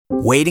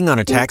Waiting on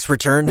a tax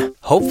return?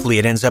 Hopefully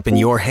it ends up in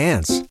your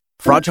hands.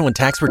 Fraudulent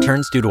tax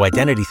returns due to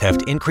identity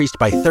theft increased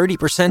by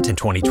 30% in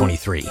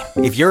 2023.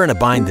 If you're in a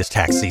bind this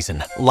tax season,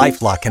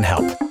 LifeLock can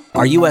help.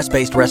 Our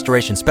U.S.-based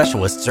restoration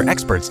specialists are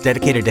experts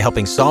dedicated to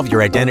helping solve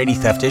your identity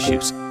theft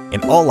issues.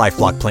 And all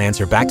LifeLock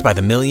plans are backed by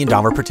the $1 Million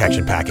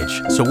Protection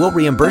Package. So we'll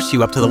reimburse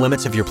you up to the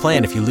limits of your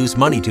plan if you lose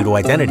money due to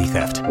identity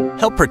theft.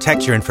 Help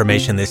protect your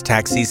information this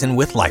tax season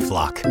with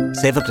LifeLock.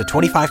 Save up to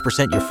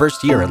 25% your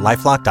first year at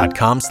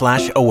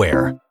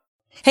LifeLock.com/aware.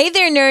 Hey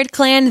there, Nerd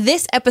Clan.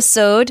 This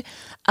episode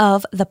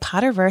of the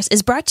Potterverse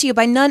is brought to you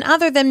by none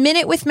other than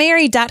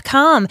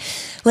MinuteWithMary.com.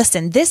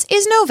 Listen, this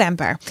is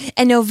November,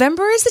 and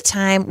November is the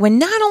time when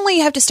not only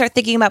you have to start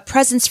thinking about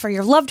presents for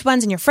your loved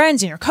ones and your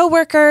friends and your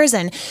coworkers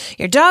and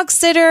your dog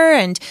sitter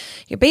and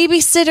your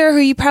babysitter who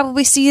you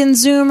probably see in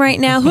Zoom right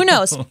now. Who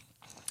knows?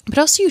 But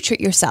also you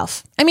treat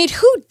yourself. I mean,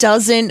 who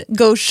doesn't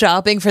go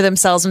shopping for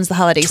themselves when it's the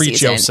holiday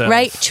season, yourself.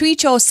 Right?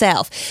 Treat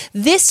yourself.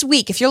 This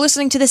week, if you're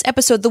listening to this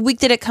episode, the week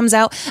that it comes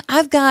out,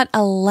 I've got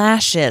a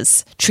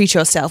Lashes Treat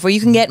Yourself, where you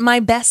can get my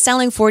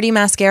best-selling 4D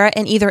mascara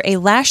and either a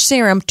lash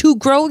serum to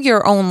grow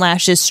your own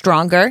lashes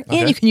stronger,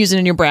 and you can use it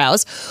in your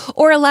brows,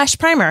 or a lash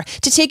primer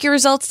to take your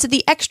results to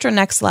the extra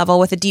next level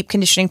with a deep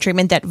conditioning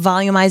treatment that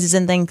volumizes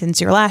and lengthens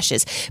your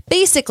lashes.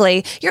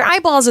 Basically, your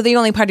eyeballs are the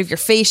only part of your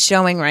face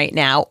showing right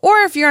now,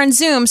 or if you're on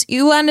Zoom,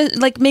 you want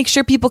to make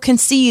sure people can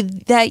see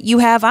that you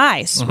have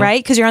eyes,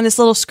 right? Because you're on this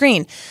little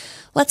screen.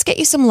 Let's get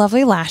you some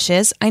lovely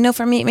lashes. I know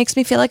for me, it makes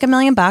me feel like $1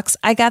 million.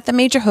 I got the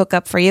major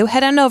hookup for you.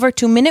 Head on over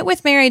to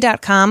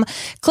MinuteWithMary.com,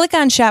 click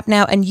on shop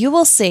now, and you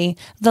will see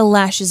the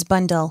Lashes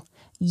bundle.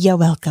 You're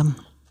welcome.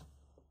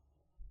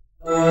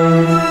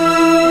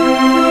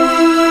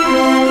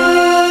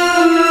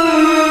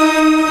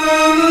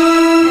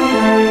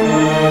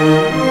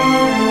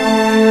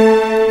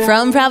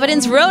 From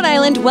Providence, Rhode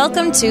Island,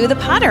 welcome to the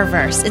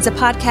Potterverse. It's a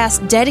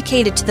podcast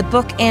dedicated to the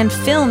book and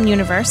film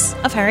universe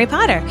of Harry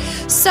Potter.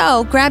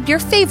 So grab your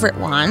favorite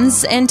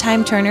wands and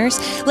time turners.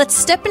 Let's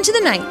step into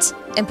the night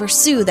and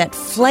pursue that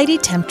flighty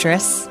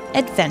temptress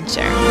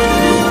adventure.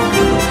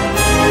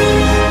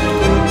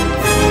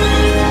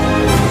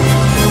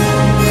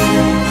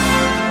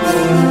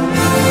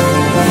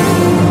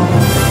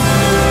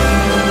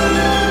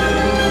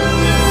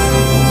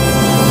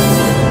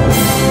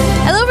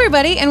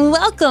 Everybody, and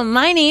welcome.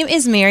 My name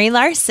is Mary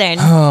Larson.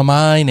 Oh,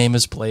 my name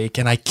is Blake,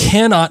 and I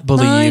cannot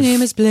believe. My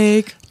name is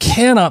Blake.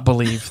 Cannot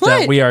believe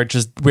that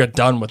we're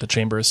done with the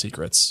Chamber of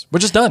Secrets. We're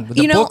just done.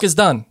 The book is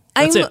done.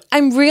 That's it.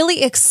 I'm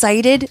really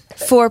excited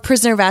for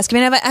Prisoner of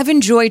Azkaban. I've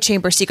enjoyed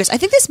Chamber of Secrets. I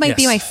think this might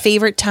be my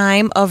favorite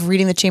time of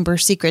reading the Chamber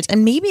of Secrets,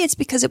 and maybe it's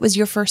because it was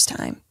your first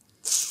time.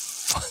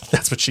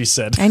 That's what she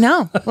said. I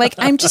know.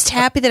 I'm just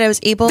happy that I was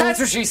able That's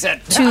what she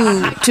said.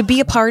 to be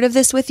a part of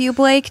this with you,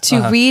 Blake,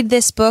 to read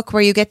this book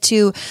where you get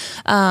to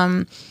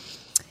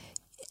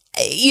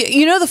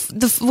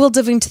we'll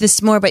dive into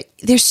this more, but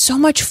there's so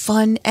much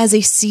fun as a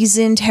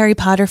seasoned Harry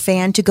Potter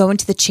fan to go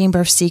into the Chamber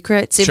of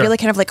Secrets. It really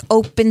kind of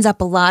opens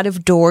up a lot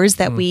of doors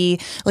that we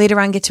later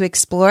on get to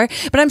explore.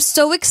 But I'm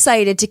so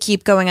excited to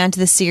keep going on to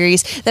the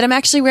series that I'm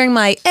actually wearing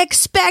my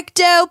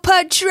Expecto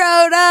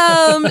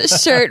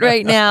Patronum shirt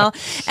right now,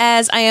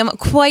 as I am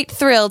quite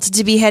thrilled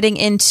to be heading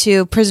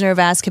into Prisoner of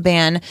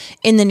Azkaban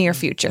in the near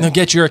future. Now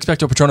get your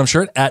Expecto Patronum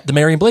shirt at the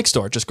Mary and Blake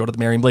store. Just go to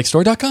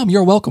theMaryandBlakeStore.com.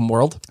 You're welcome,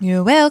 world.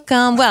 You're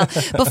welcome. Well,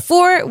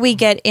 before we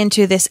get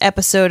into this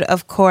episode,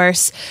 of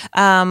course,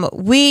 and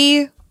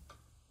you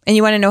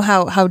want to know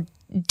how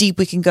deep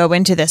we can go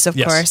into this, of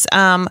course,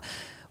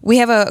 we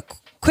have a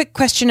quick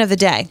question of the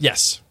day.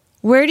 Yes.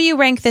 Where do you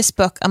rank this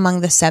book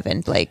among the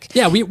 7, Blake?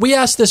 Yeah, we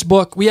asked this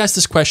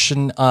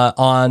question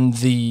on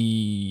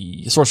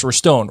the Sorcerer's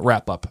Stone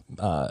wrap-up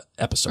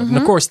episode. And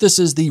of course, this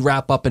is the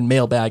wrap-up and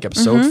mailbag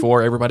episode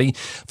for everybody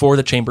for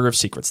the Chamber of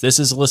Secrets. This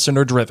is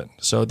listener-driven,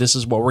 so this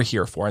is what we're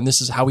here for, and this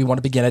is how we want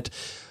to begin it.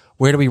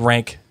 Where do we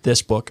rank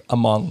this book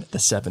among the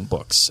 7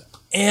 books?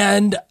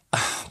 And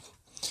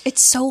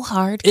it's so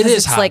hard. It is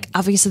it's hard.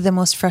 Obviously the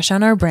most fresh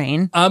on our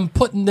brain. I'm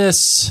putting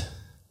this.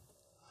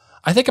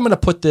 I think I'm going to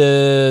put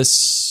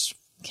this.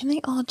 Can they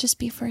all just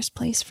be first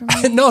place for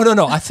me? No.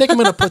 I think I'm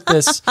going to put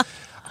this. I'm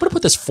going to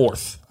put this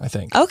 4th. I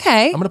think.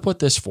 Okay. I'm going to put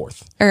this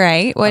 4th. All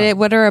right.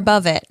 What are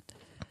above it?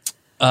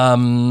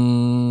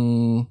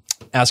 Azkaban.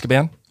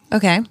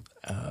 Okay.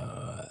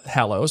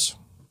 Hallows.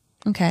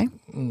 Okay.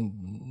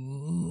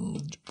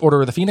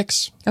 Order of the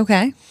Phoenix.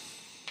 Okay.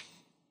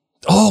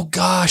 Oh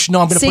gosh, no!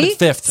 I'm going to put it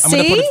 5th. I'm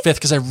going to put it 5th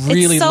because I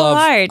really love.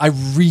 Hard. I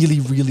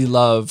really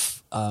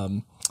love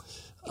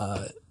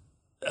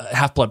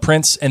Half-Blood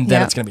Prince, and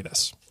then it's going to be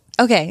this.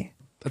 Okay.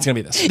 It's going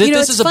to be this.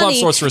 This is above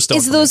Sorcerer's Stone.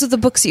 Those are the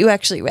books that you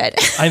actually read.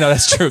 I know,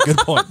 that's true. Good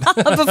point.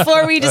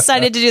 Before we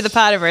decided to do the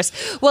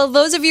Potterverse. Well,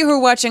 those of you who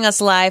are watching us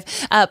live,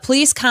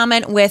 please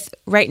comment with,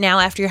 right now,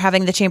 after you're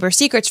having the Chamber of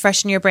Secrets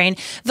fresh in your brain,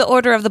 the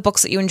order of the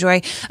books that you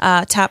enjoy,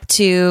 top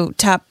to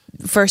top.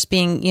 First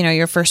being,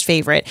 your first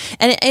favorite.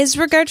 And as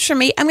regards for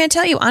me, I'm going to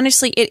tell you,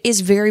 honestly, it is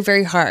very,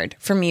 very hard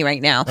for me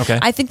right now. Okay.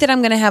 I think that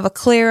I'm going to have a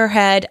clearer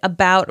head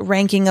about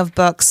ranking of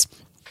books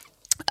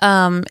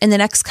in the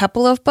next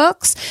couple of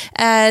books,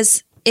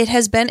 as it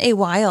has been a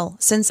while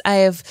since I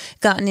have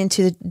gotten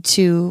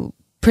into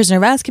Prisoner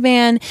of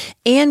Azkaban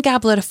and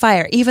Goblet of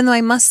Fire, even though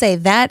I must say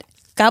that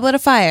Goblet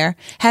of Fire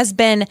has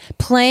been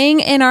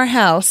playing in our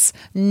house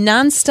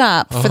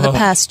nonstop for the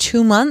past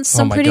 2 months,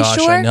 I'm pretty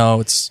sure. I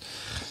know.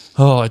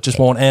 It just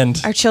won't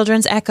end. Our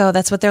children's echo,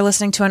 that's what they're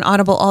listening to on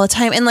Audible all the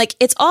time. And like,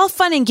 it's all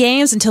fun and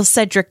games until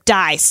Cedric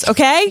dies,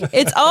 okay?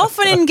 It's all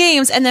fun and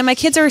games. And then my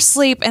kids are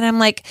asleep and I'm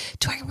like,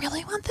 do I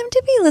really want them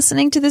to be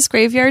listening to this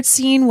graveyard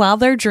scene while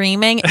they're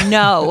dreaming?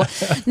 No.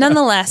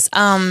 Nonetheless,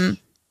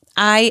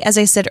 as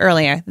I said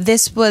earlier,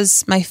 this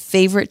was my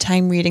favorite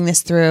time reading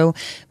this through.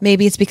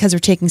 Maybe it's because we're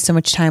taking so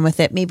much time with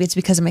it. Maybe it's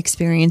because I'm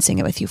experiencing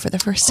it with you for the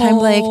first time,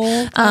 Blake.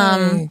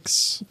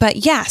 Thanks.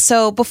 But yeah,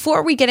 so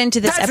before we get into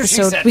this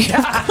episode, we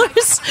of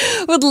course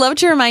would love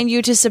to remind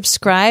you to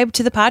subscribe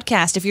to the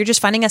podcast. If you're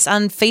just finding us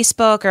on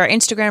Facebook or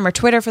Instagram or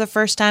Twitter for the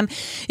first time,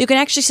 you can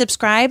actually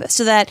subscribe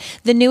so that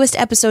the newest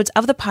episodes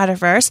of the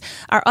Potterverse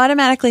are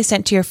automatically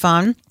sent to your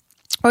phone.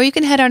 Or you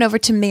can head on over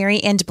to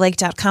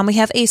maryandblake.com. We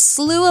have a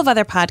slew of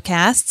other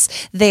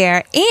podcasts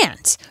there.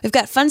 And we've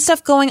got fun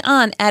stuff going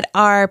on at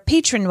our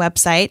patron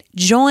website,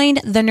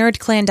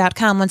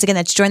 jointhenerdclan.com. Once again,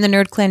 that's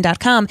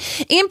jointhenerdclan.com.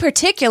 In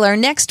particular,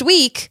 next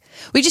week,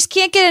 we just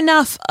can't get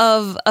enough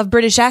of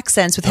British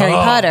accents with Harry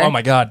Potter. Oh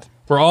my God.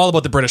 We're all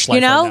about the British life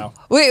right now.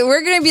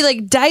 We're going to be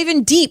like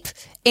diving deep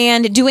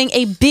and doing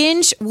a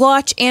binge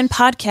watch and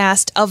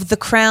podcast of The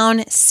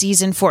Crown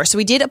Season 4. So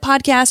we did a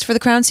podcast for The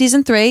Crown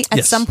Season 3.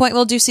 At some point,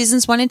 we'll do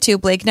Seasons 1 and 2.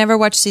 Blake never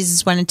watched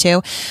Seasons 1 and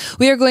 2.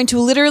 We are going to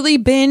literally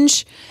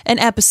binge an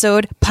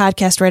episode,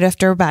 podcast right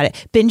after about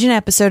it. Binge an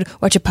episode, do a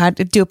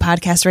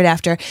podcast right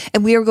after.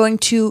 And we are going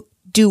to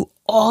do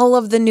all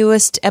of the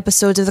newest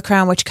episodes of The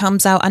Crown, which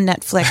comes out on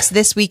Netflix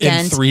this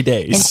weekend. In 3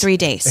 days. In 3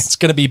 days. It's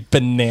going to be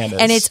bananas.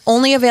 And it's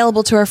only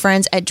available to our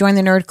friends at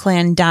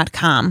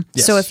jointhenerdclan.com.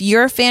 Yes. So if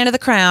you're a fan of The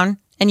Crown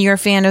and you're a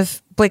fan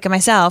of Blake and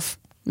myself,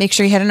 make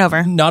sure you head on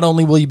over. Not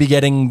only will you be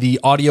getting the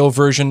audio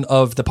version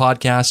of the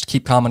podcast,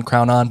 Keep Calm and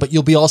Crown On, but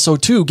you'll be also,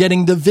 too,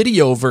 getting the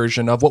video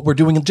version of what we're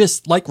doing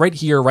just like right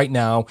here, right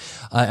now,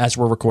 as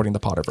we're recording the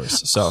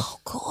Potterverse. So,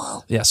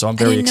 cool. Yeah, so I'm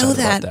very excited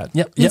about that.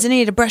 Yep. Means I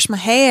need to brush my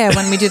hair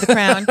when we do The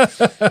Crown.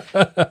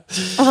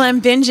 While I'm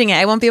binging it,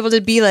 I won't be able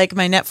to be like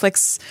my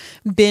Netflix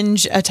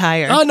binge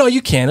attire. Oh, no,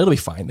 you can. It'll be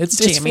fine.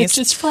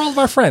 It's for all of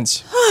our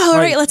friends. All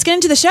right, let's get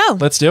into the show.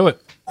 Let's do it.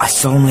 I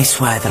solemnly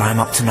swear that I'm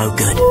up to no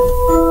good.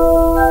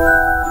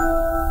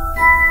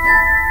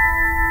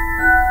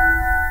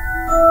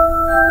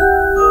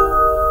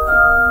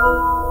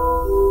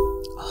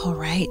 All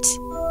right.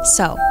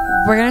 So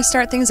we're going to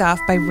start things off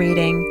by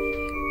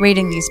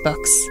rating these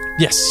books.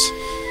 Yes.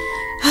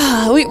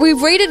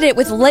 We've rated it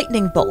with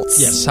lightning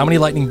bolts. Yes. How many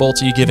lightning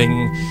bolts are you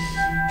giving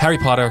Harry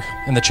Potter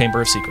and the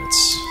Chamber of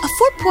Secrets? A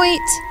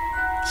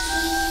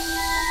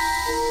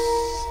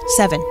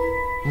 4.7.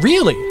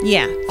 Really?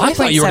 Yeah. I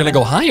thought you were going to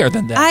go higher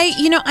than that.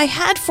 I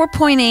had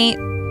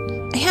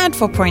 4.8. I had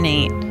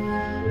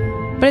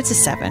 4.8. But it's a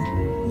 7.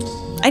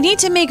 I need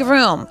to make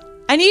room.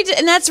 And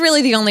that's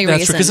really the only reason.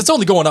 That's true, because it's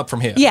only going up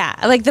from here. Yeah,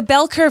 like the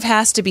bell curve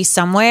has to be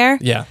somewhere.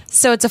 Yeah.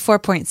 So it's a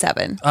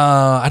 4.7.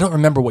 I don't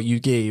remember what you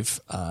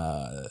gave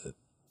the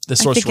Sorcerer's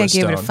Stone. I think I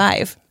gave it a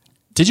 5.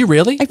 Did you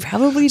really? I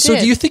probably did. So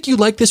do you think you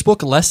like this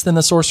book less than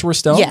the Sorcerer's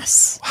Stone?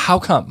 Yes. How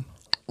come?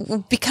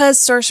 Because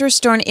Sorcerer's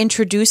Stone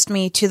introduced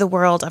me to the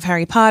world of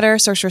Harry Potter.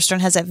 Sorcerer's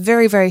Stone has a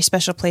very, very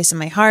special place in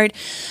my heart.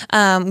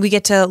 We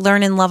get to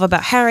learn and love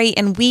about Harry,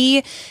 and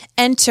we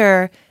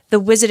enter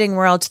the wizarding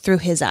world through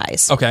his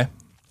eyes. Okay.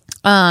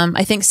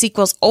 I think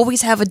sequels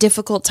always have a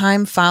difficult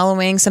time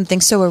following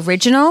something so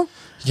original.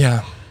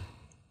 Yeah.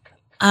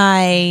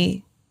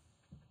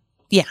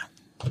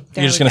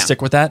 You're just going to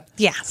stick with that?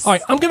 Yes. All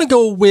right, I'm going to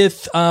go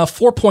with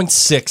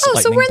 4.6 Oh,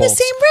 so we're in the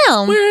same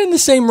realm. We're in the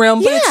same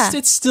realm, but Yeah.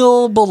 it's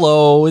still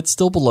below. It's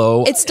still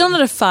below. It's still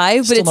not a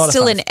 5, but it's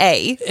still an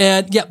A.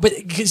 And yeah, but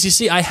because you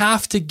see, I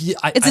have to...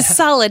 It's a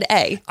solid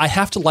A. I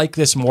have to like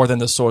this more than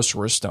the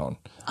Sorcerer's Stone.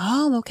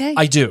 Oh, okay.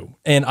 I do.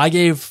 And I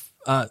gave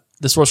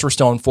the Sorcerer's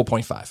Stone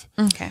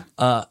 4.5. Okay.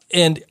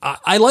 And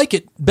I like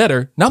it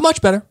better. Not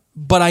much better.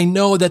 But I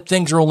know that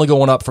things are only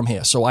going up from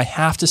here, so I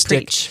have to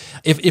stick. Preach.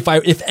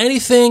 If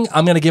anything,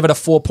 I'm going to give it a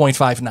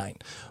 4.59.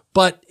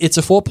 But it's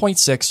a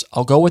 4.6.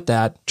 I'll go with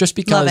that, just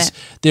because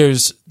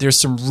there's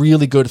some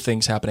really good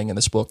things happening in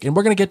this book, and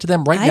we're going to get to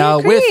them right now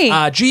agree.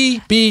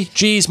 with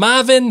G's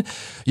Marvin.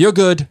 You're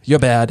good, you're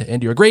bad,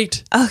 and you're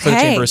great for the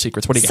Chamber of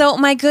Secrets. What do you got? So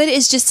my good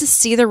is just to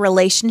see the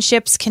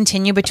relationships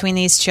continue between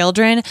these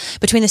children,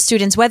 between the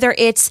students, whether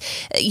it's,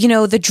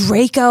 the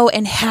Draco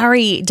and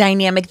Harry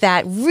dynamic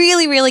that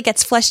really, really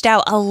gets fleshed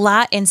out a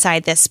lot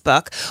inside this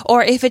book,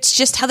 or if it's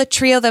just how the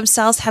trio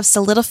themselves have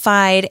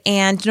solidified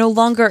and no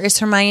longer is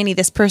Hermione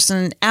this person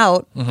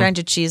out.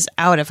 Granted, she's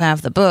out of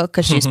half the book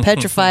because she's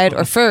petrified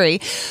or furry,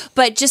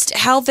 but just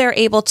how they're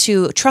able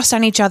to trust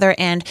on each other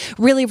and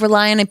really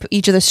rely on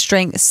each other's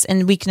strengths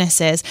and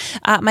weaknesses.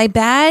 My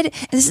bad,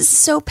 and this is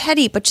so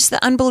petty, but just the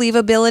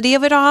unbelievability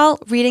of it all,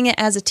 reading it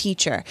as a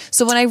teacher.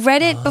 So when I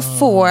read it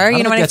before, I don't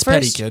think when that's I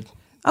first... petty, kid.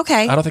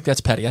 Okay. I don't think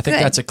that's petty. I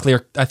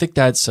think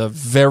that's a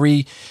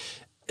very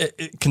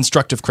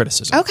constructive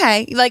criticism.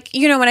 Okay. Like,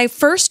 when I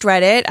first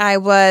read it, I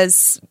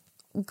was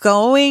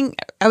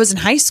in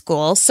high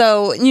school.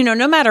 So,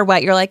 no matter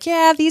what, you're like,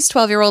 yeah, these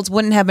 12-year-olds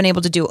wouldn't have been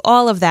able to do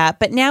all of that.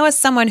 But now as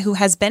someone who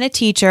has been a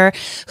teacher,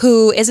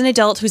 who is an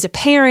adult, who's a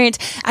parent,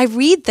 I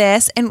read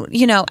this and,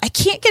 I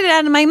can't get it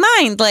out of my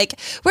mind. Like,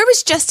 where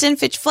was Justin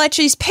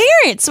Fletcher's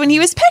parents when he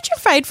was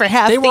petrified for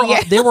half the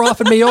year? They were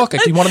off in Mallorca.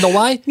 Do you want to know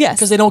why? Yes.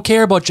 Because they don't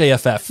care about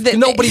JFF.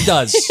 Nobody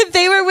does.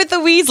 They were with the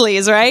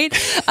Weasleys, right?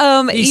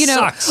 He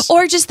sucks.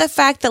 Or just the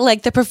fact that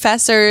like the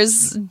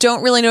professors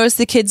don't really notice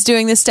the kids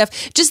doing this stuff.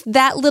 Just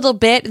that little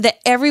bit that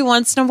every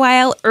once in a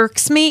while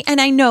irks me. And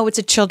I know it's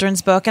a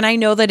children's book and I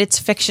know that it's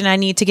fiction. I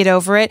need to get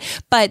over it.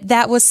 But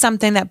that was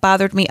something that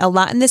bothered me a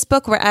lot in this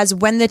book. Whereas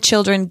when the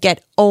children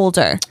get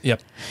older,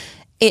 yep,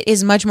 it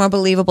is much more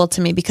believable to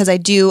me because I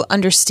do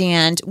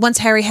understand once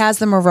Harry has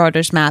the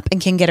Marauders map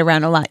and can get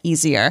around a lot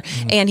easier,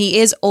 and he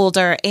is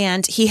older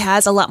and he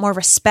has a lot more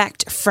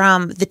respect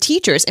from the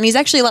teachers, and he's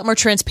actually a lot more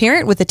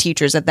transparent with the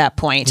teachers at that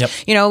point.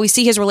 Yep. We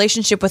see his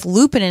relationship with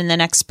Lupin in the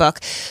next book.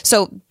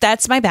 So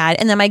that's my bad.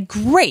 And then my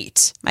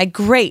great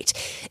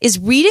is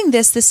reading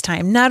this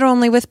time, not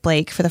only with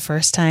Blake for the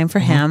first time for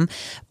him,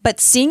 but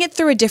seeing it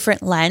through a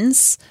different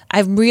lens.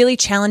 I'm really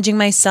challenging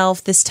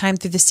myself this time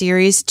through the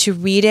series to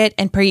read it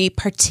and pay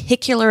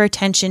particular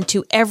attention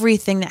to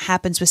everything that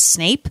happens with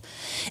Snape.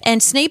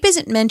 And Snape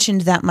isn't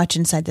mentioned that much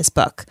inside this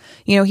book.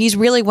 He's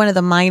really one of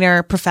the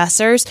minor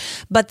professors,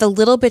 but the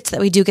little bits that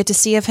we do get to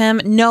see of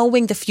him,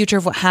 knowing the future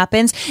of what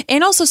happens,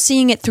 and also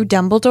seeing it through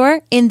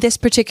Dumbledore in this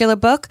particular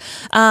book,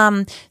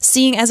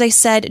 seeing, as I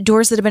said,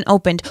 doors that have been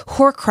opened,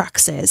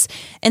 Horcruxes,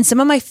 and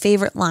some of my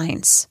favorite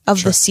lines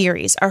of the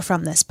series are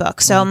from this book.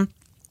 So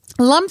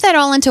lump that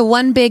all into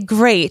one big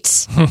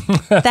great.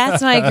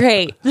 That's my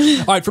great.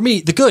 All right, for me,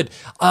 the good.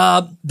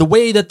 The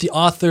way that the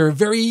author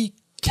very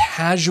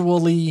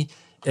casually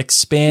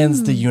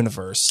expands the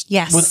universe.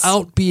 Yes.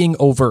 Without being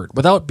overt,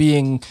 without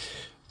being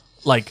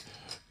like,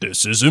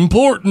 this is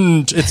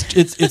important.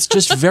 It's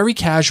just very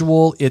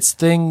casual. It's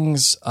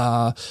things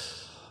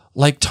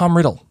like Tom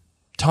Riddle.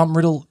 Tom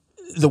Riddle,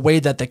 the way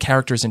that the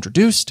character is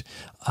introduced,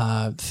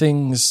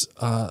 things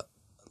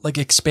like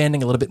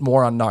expanding a little bit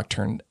more on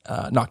Nocturne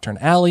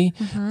Alley,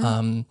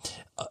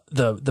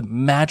 the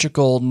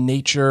magical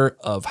nature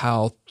of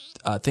how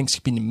things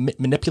can be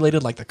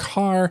manipulated, like the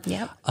car,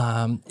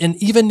 and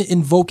even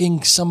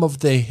invoking some of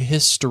the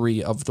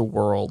history of the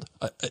world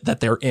that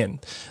they're in,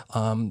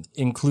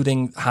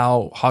 including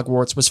how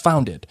Hogwarts was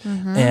founded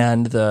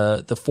and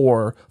the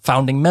 4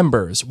 founding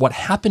members, what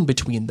happened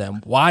between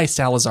them, why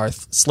Salazar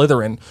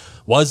Slytherin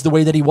was the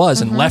way that he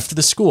was and left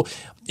the school.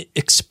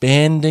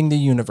 Expanding the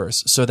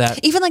universe so that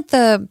even like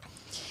the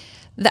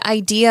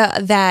idea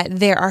that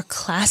there are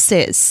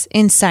classes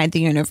inside the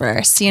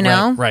universe,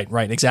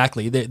 right,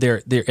 exactly.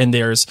 There, and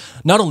there's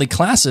not only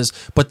classes,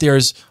 but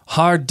there's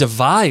hard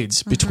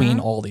divides between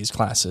all these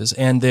classes,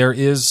 and there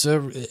is,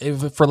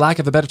 for lack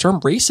of a better term,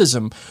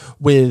 racism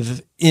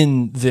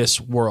within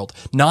this world.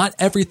 Not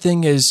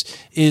everything is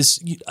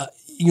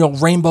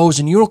rainbows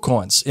and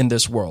unicorns in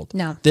this world.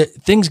 No,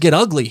 things get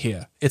ugly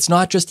here. It's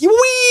not just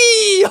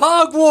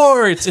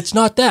Hogwarts. It's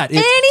not that.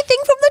 Anything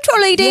from the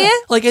trolley, dear.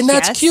 Yeah, and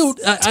that's cute.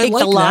 I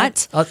like the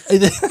lot.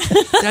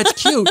 That. That's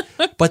cute.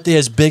 But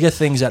there's bigger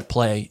things at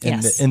play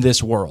in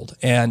this world,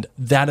 and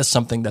that is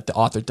something that the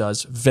author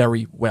does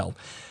very well.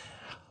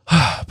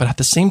 But at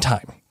the same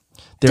time,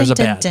 there's a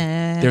bad.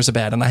 There's a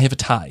bad, and I have a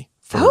tie.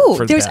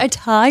 There's a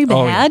tie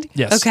bad?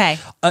 Yeah. Yes. Okay.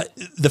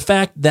 The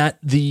fact that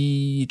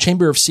the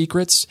Chamber of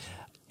Secrets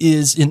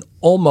is in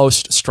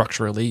almost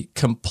structurally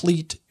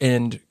complete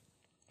and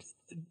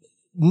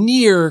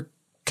near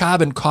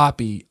carbon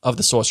copy of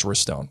the Sorcerer's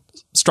Stone,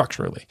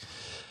 structurally.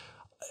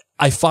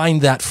 I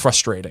find that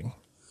frustrating.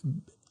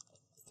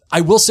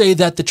 I will say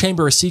that the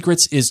Chamber of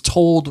Secrets is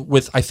told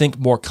with, I think,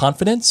 more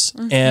confidence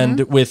and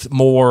with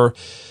more,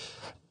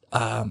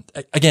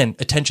 again,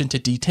 attention to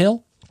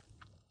detail.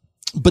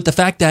 But the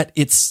fact that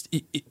it's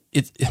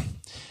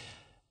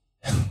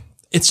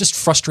just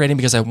frustrating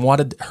because I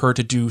wanted her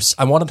to do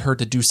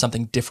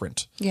something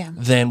different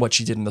than what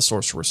she did in the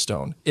Sorcerer's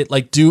Stone. It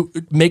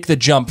make the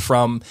jump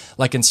from,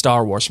 like in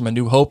Star Wars, from A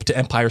New Hope to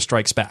Empire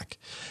Strikes Back.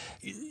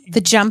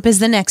 The jump is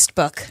the next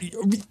book.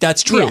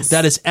 That's true. Yes.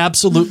 That is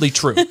absolutely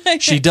true.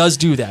 She does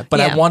do that, but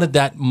I wanted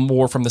that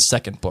more from the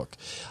second book.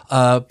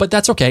 But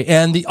that's okay.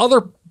 And the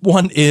other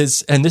one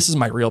is, and this is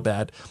my real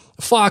bad,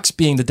 Fox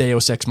being the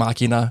Deus Ex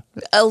Machina.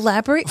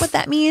 Elaborate what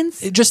that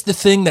means? Just the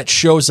thing that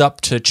shows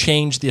up to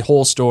change the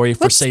whole story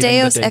for saving the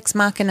day. What's Deus Ex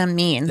Machina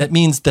mean? That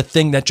means the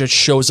thing that just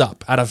shows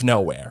up out of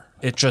nowhere.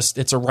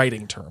 It's a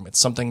writing term. It's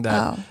something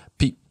that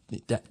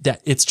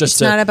it's just.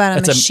 It's not about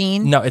a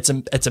machine?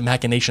 It's a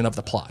machination of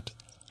the plot.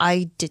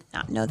 I did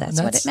not know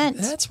that's what it meant.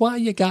 That's why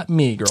you got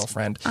me,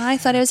 girlfriend. I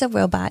thought it was a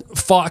robot.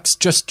 Fox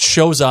just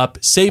shows up,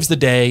 saves the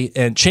day,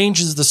 and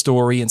changes the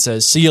story and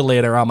says, "See you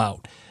later, I'm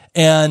out."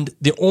 And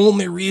the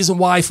only reason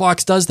why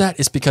Fox does that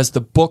is because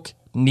the book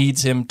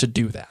needs him to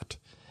do that.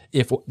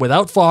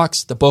 Without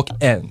Fox, the book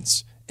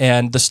ends.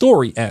 and the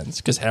story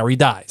ends because Harry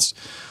dies.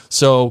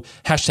 So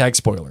hashtag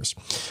spoilers.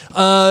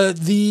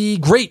 The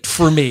great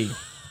for me,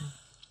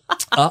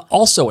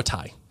 also a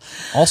tie.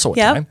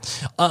 Yep.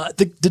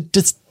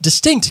 The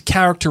distinct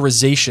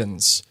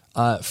characterizations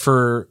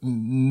for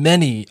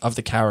many of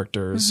the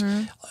characters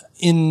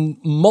in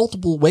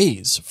multiple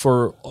ways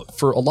for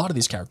a lot of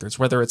these characters,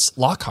 whether it's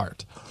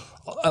Lockhart.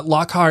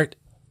 Lockhart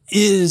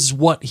is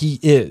what he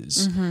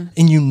is,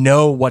 and you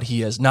know what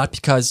he is, not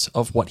because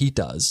of what he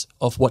does,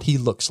 of what he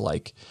looks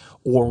like,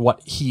 or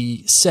what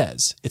he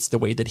says. It's the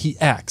way that he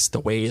acts, the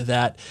way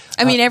that...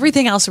 I mean,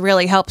 everything else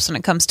really helps when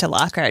it comes to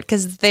Lockhart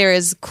because there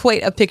is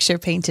quite a picture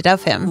painted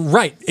of him.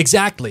 Right,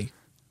 exactly.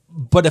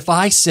 But if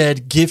I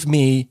said, give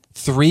me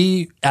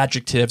 3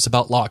 adjectives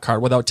about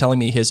Lockhart without telling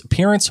me his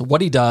appearance,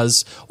 what he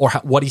does, or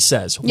what he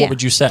says, what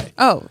would you say?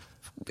 Oh,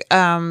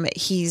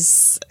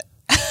 he's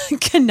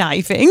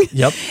conniving.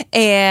 Yep.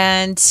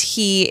 And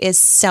he is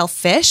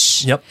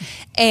selfish. Yep.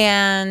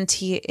 And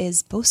he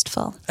is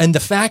boastful. And the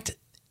fact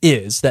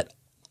is that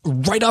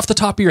right off the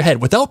top of your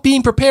head, without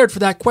being prepared for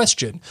that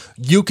question,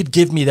 you could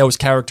give me those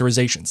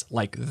characterizations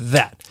like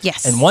that.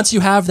 Yes. And once you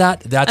have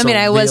that, that's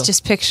I was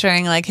just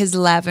picturing like his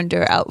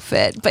lavender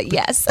outfit, but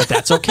yes. But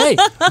that's okay.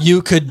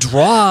 You could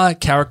draw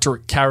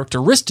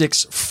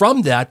characteristics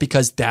from that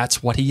because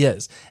that's what he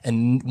is.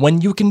 And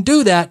when you can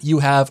do that, you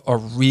have a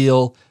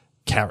real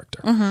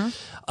character.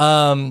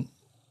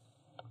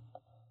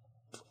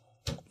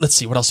 Let's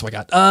see, what else do I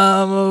got?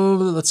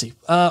 Let's see.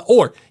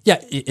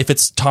 If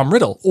it's Tom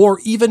Riddle or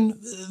even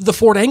the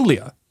Ford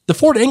Anglia. The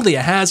Ford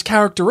Anglia has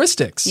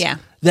characteristics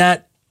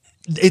that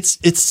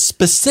it's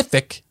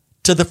specific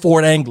to the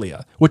Ford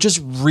Anglia, which is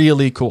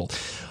really cool.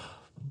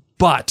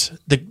 But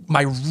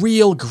my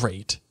real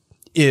great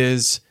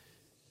is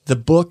the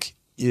book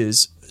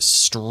is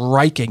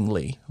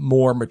strikingly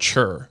more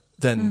mature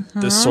than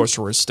the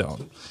Sorcerer's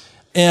Stone.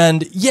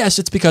 And yes,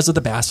 it's because of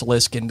the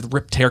basilisk and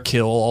rip, tear,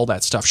 kill, all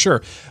that stuff,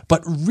 sure.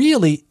 But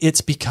really,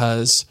 it's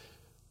because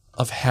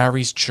of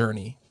Harry's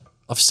journey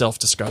of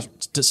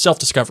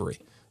self-discovery.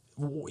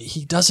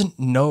 He doesn't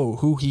know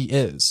who he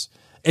is.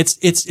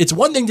 It's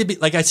one thing to be,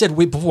 like I said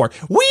before,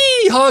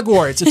 wee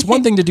Hogwarts. It's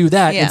one thing to do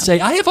that and say,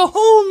 I have a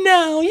home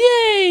now,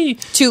 yay!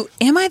 To,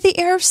 am I the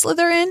heir of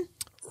Slytherin?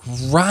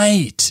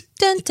 Right.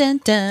 Dun, dun,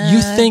 dun.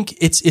 You think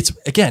it's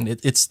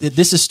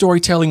this is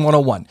storytelling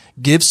 101.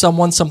 Give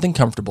someone something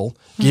comfortable,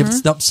 give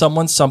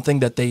someone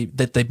something that they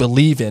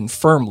believe in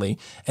firmly,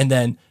 and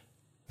then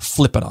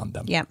flip it on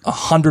them.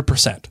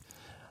 100%.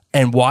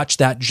 And watch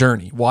that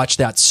journey, watch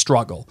that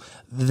struggle.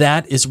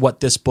 That is what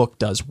this book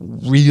does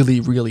really,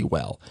 really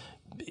well.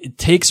 It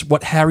takes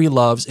what Harry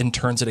loves and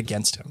turns it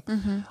against him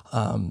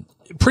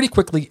pretty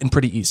quickly and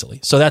pretty easily.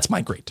 So that's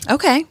my great.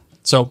 Okay.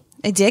 So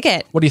I dig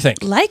it. What do you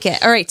think? Like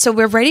it. All right. So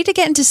we're ready to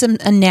get into some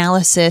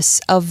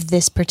analysis of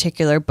this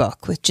particular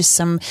book with just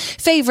some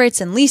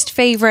favorites and least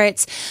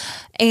favorites.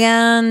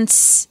 And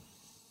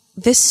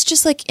this is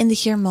just like in the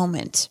here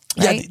moment.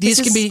 Right?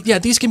 Yeah,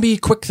 these can be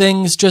quick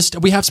things. Just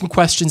we have some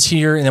questions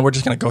here, and then we're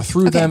just going to go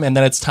through them, and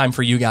then it's time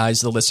for you guys,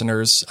 the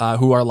listeners,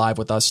 who are live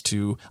with us,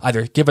 to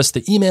either give us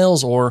the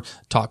emails or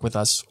talk with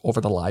us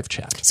over the live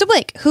chat. So,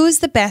 Blake, who's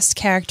the best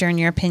character in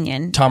your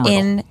opinion? Tom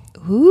Riddle.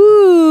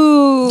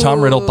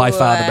 Tom Riddle, by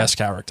far the best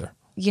character.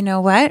 You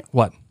know what?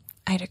 What?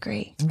 I'd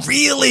agree.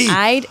 Really?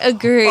 I'd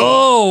agree.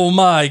 Oh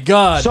my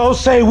God. So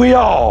say we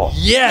all.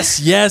 Yes.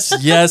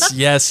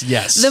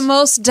 The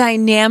most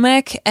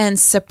dynamic and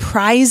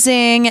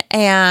surprising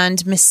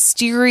and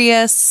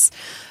mysterious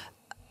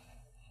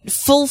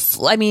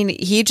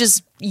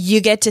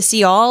you get to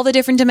see all the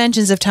different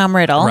dimensions of Tom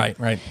Riddle.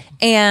 Right.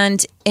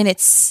 And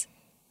it's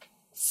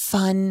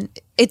fun.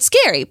 It's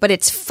scary, but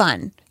it's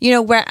fun.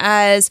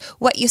 Whereas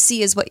what you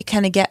see is what you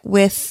kind of get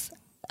with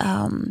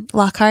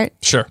Lockhart.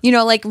 Sure.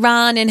 Like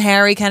Ron and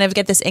Harry kind of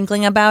get this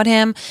inkling about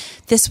him.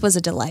 This was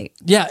a delight.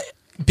 Yeah,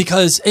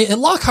 because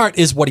Lockhart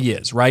is what he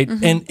is, right?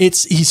 And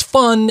he's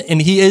fun, and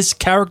his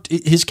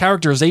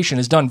characterization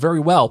is done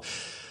very well.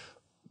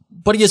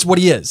 But he is what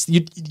he is.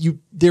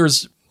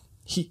 There's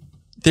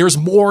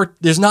more.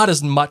 There's not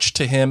as much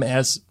to him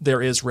as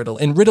there is Riddle,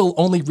 and Riddle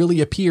only really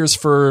appears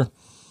for,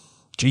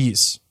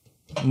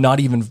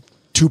 not even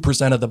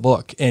 2% of the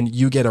book, and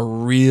you get a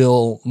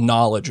real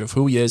knowledge of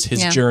who he is,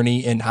 his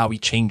journey, and how he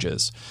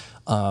changes.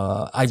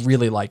 I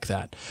really like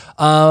that.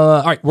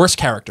 All right, worst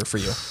character for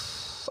you.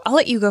 I'll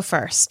let you go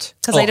first,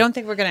 because I don't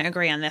think we're going to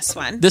agree on this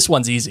one. This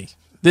one's easy.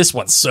 This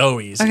one's so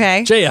easy.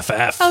 Okay.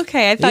 JFF.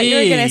 Okay, I thought you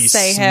were going to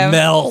say him.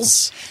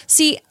 Smells.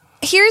 See,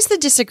 here's the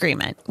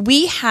disagreement.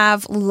 We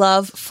have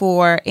love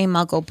for a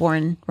Muggle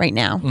born right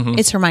now.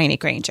 It's Hermione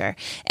Granger.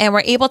 And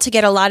we're able to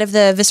get a lot of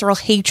the visceral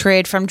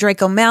hatred from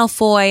Draco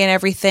Malfoy and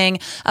everything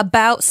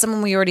about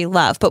someone we already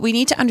love. But we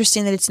need to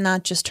understand that it's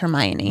not just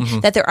Hermione,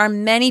 that there are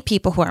many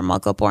people who are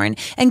Muggle born.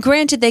 And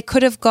granted, they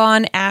could have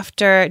gone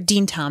after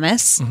Dean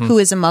Thomas, who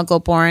is a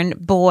Muggle born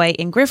boy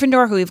in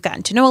Gryffindor, who we've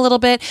gotten to know a little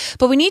bit.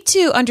 But we need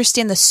to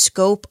understand the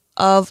scope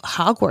of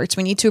Hogwarts.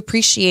 We need to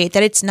appreciate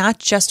that it's not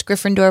just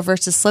Gryffindor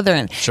versus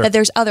Slytherin, that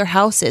there's other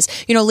houses.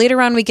 You know,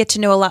 later on we get to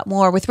know a lot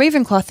more with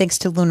Ravenclaw thanks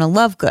to Luna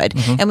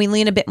Lovegood, and we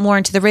lean a bit more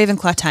into the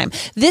Ravenclaw time.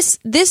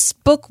 This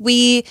book,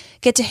 we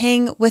get to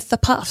hang with the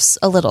Puffs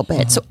a little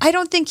bit. So I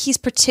don't think he's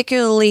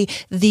particularly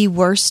the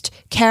worst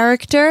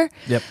character,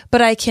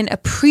 but I can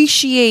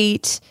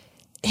appreciate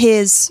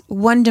his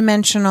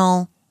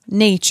one-dimensional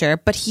nature,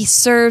 but he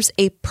serves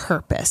a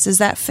purpose. Is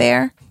that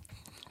fair?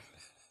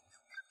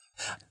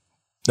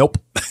 Nope.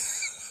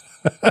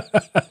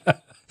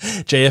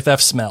 JFF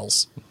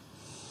smells.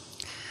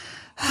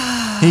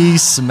 He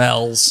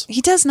smells. He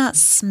does not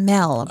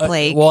smell,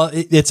 Blake. Well,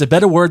 it's a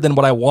better word than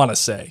what I want to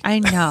say. I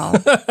know.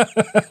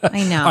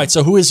 I know. All right,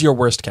 so who is your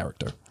worst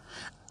character?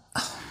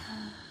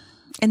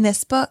 In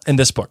this book? In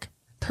this book.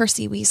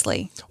 Percy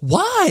Weasley.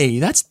 Why?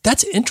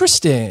 That's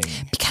interesting.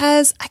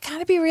 Because I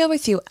gotta be real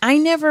with you. I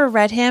never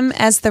read him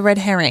as the red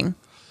herring.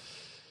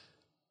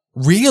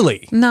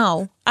 Really?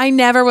 No. I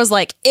never was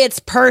like, it's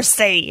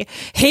Percy.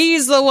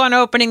 He's the one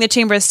opening the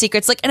Chamber of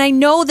Secrets. Like, and I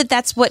know that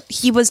that's what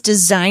he was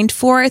designed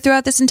for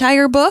throughout this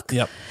entire book.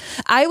 Yep.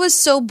 I was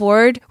so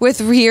bored with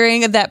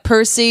hearing that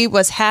Percy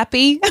was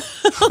happy.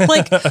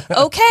 Like,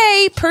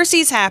 okay,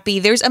 Percy's happy.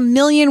 There's a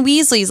million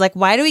Weasleys. Like,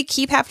 why do we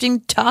keep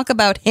having to talk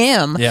about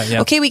him?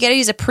 Yeah. Okay, we get it.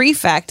 He's a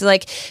prefect.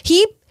 Like,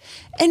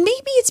 and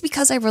maybe it's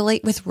because I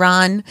relate with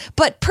Ron,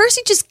 but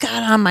Percy just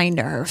got on my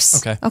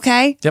nerves.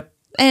 Okay? Yep.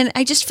 And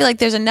I just feel like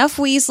there's enough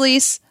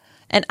Weasleys,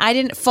 and I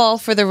didn't fall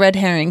for the red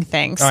herring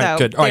thing. So All right,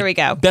 good. All there right. we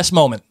go. Best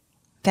moment.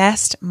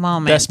 Best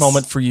moment. Best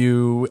moment for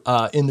you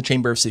in the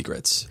Chamber of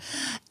Secrets.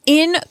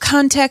 In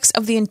context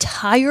of the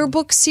entire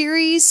book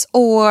series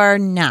or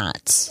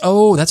not?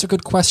 Oh, that's a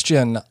good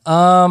question.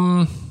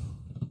 I'm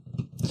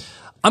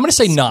going to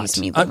say not.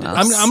 Me, I'm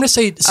going to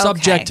say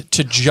subject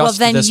to just well,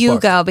 then this you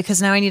book. go, because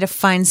now I need to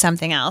find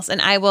something else,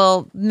 and I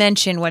will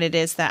mention what it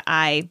is that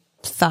I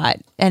thought.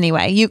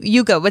 Anyway,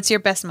 you go. What's your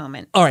best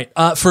moment? All right.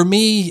 For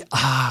me,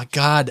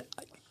 God,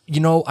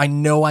 I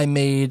know I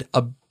made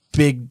a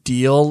big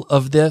deal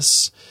of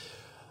this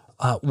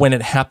when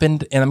it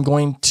happened, and I'm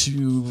going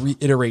to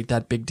reiterate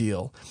that big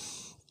deal.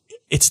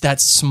 It's that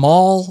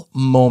small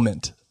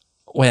moment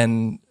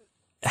when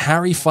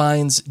Harry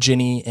finds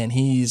Ginny and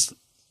he's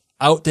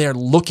out there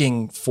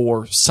looking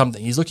for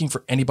something. He's looking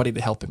for anybody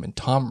to help him, and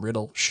Tom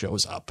Riddle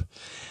shows up.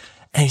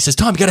 And he says,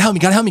 Tom, you gotta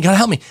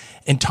help me.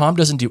 And Tom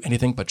doesn't do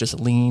anything but just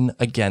lean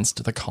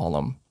against the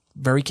column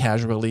very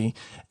casually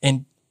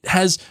and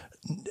has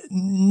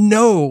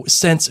no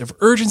sense of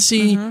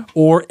urgency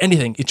or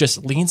anything. It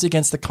just leans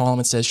against the column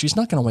and says, she's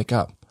not going to wake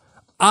up.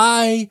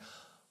 I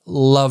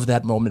love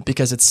that moment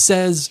because it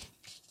says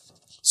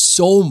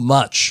so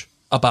much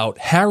about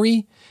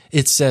Harry.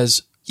 It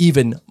says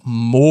even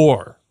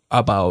more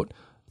about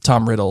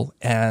Tom Riddle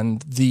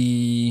and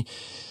the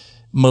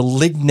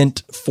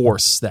malignant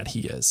force that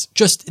he is.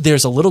 Just,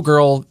 there's a little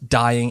girl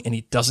dying and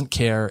he doesn't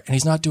care and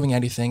he's not doing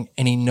anything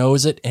and he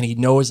knows it, and he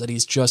knows that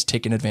he's just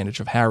taken advantage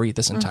of Harry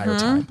this entire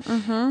time.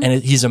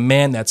 And he's a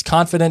man that's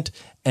confident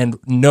and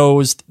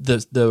knows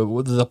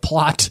the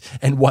plot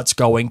and what's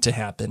going to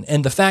happen.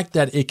 And the fact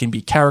that it can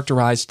be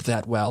characterized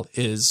that well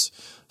is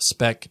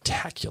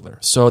spectacular.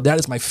 So that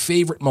is my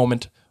favorite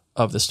moment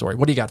of the story.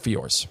 What do you got for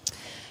yours?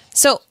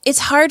 So it's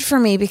hard for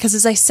me because,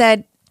 as I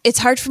said, it's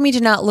hard for me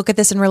to not look at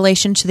this in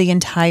relation to the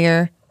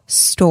entire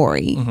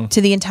story, to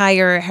the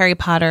entire Harry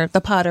Potter, the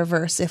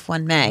Potterverse, if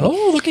one may.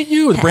 Oh, look at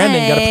you.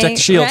 Brandon, got to protect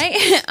the shield.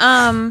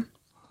 Right?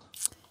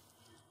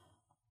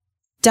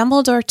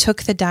 Dumbledore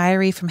took the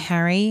diary from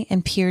Harry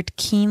and peered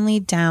keenly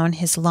down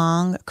his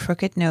long,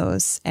 crooked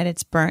nose at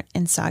its burnt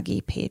and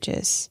soggy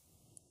pages.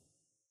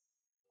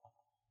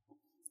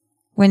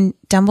 When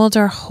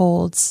Dumbledore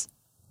holds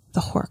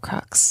the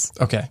Horcrux.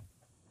 Okay.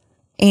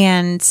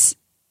 And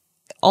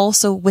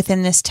also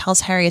within this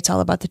tells Harry it's all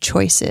about the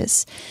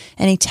choices.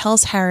 And he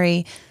tells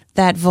Harry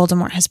that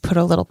Voldemort has put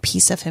a little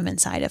piece of him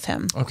inside of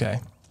him. Okay.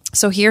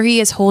 So here he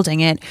is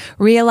holding it,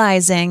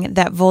 realizing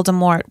that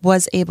Voldemort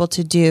was able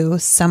to do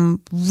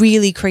some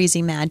really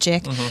crazy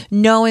magic,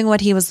 knowing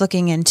what he was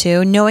looking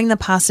into, knowing the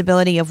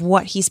possibility of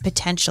what he's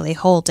potentially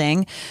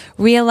holding,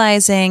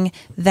 realizing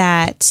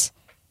that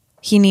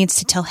he needs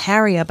to tell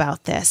Harry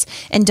about this.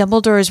 And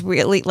Dumbledore is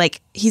really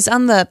he's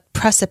on the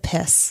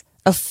precipice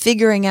of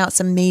figuring out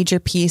some major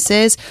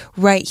pieces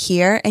right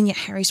here. And yet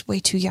Harry's way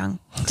too young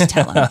to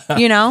tell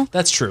him,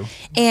 That's true.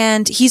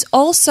 And he's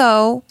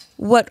also,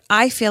 what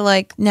I feel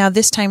like now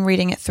this time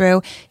reading it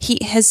through, he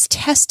has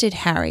tested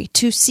Harry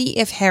to see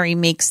if Harry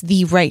makes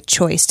the right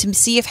choice, to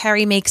see if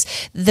Harry makes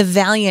the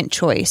valiant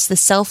choice, the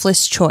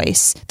selfless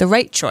choice, the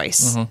right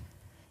choice.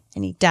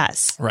 And he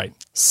does. Right.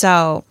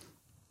 So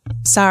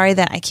sorry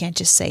that I can't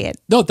just say it.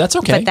 No, that's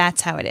okay. But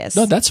that's how it is.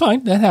 No, that's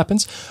fine. That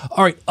happens.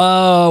 All right.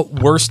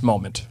 Worst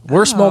moment.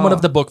 Worst moment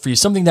of the book for you.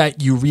 Something that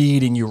you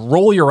read and you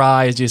roll your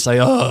eyes. You say,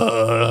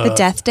 The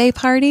Death Day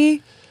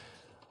party.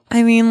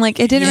 I mean, it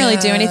didn't really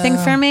do anything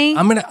for me.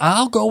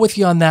 I'll go with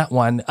you on that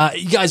one.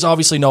 You guys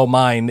obviously know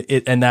mine,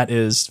 and that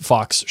is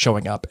Fox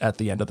showing up at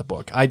the end of the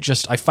book. I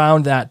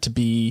found that to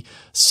be be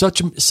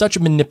such a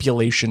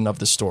manipulation of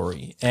the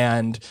story,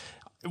 and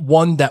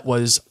one that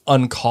was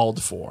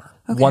uncalled for.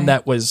 Okay. One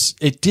that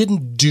it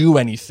didn't do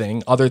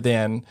anything other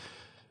than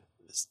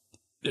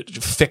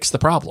fix the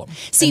problem.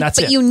 See, and that's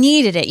but it. you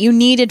needed it. You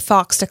needed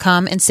Fox to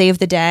come and save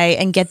the day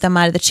and get them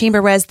out of the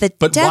chamber. Whereas the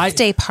Death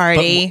Day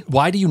party, But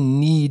why do you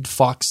need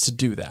Fox to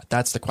do that?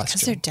 That's the question.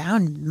 because they're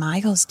down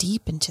miles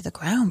deep into the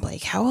ground,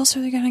 Blake. How else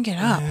are they going to get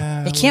up?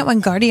 They can't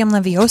Wingardium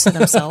Leviosa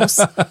themselves.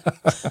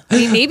 I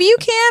mean, maybe you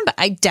can, but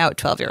I doubt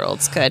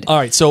 12-year-olds could. All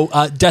right, so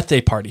Death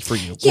Day party for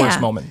you. Yeah. Worst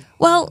moment.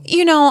 Well,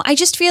 I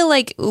just feel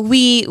like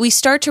we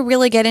start to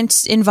really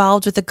get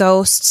involved with the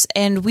ghosts,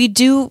 and we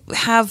do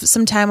have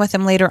some time with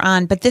them later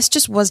on, but this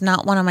just was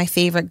not one of my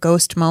favorite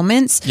ghost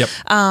moments. Yep.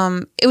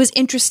 It was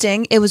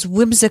interesting. It was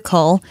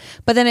whimsical,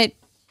 but then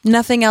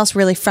nothing else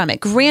really from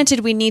it. Granted,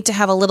 we need to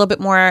have a little bit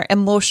more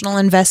emotional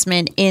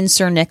investment in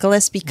Sir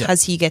Nicholas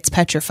because he gets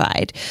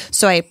petrified.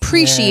 So I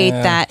appreciate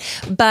that,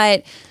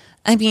 but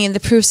I mean, the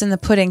proof's in the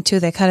pudding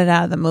too. They cut it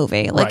out of the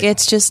movie. Like, Right.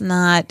 it's just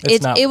not.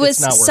 It was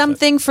not worth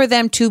something for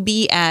them to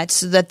be at,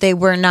 so that they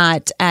were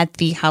not at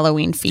the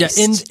Halloween feast.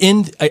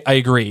 Yeah, I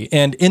agree.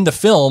 And in the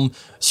film,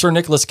 Sir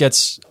Nicholas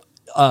gets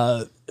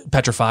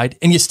petrified,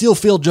 and you still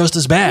feel just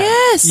as bad.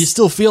 Yes. You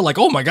still feel like,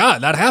 oh my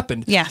God, that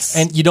happened. Yes.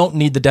 And you don't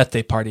need the Death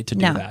Day party to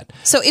do that.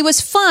 So it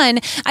was fun.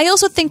 I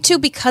also think too,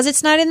 because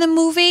it's not in the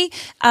movie,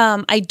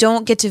 I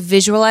don't get to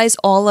visualize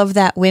all of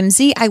that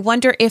whimsy. I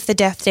wonder if the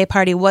Death Day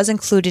party was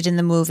included in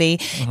the movie,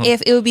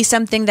 if it would be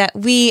something that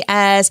we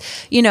as,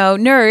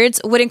 nerds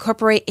would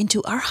incorporate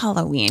into our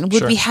Halloween.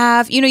 Would we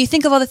have, you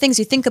think of all the things,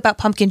 you think about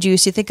pumpkin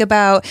juice, you think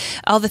about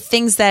all the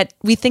things that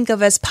we think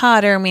of as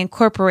Potter and we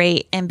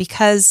incorporate, and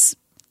because,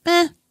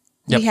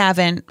 we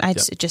haven't,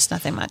 just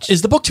nothing much.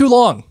 Is the book too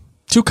long?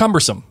 Too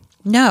cumbersome?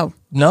 No.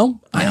 No?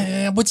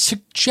 I would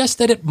suggest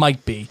that it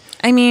might be.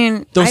 I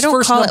mean, Those I don't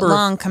first call it number-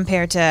 long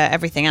compared to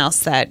everything else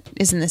that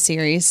is in the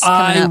series.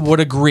 I would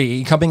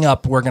agree. Coming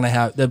up, we're going to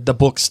have the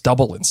books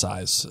double in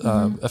size,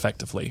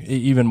 effectively,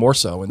 even more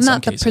so in some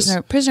Not the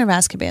cases. Prisoner of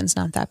Azkaban's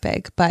not that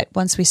big, but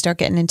once we start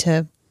getting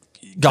into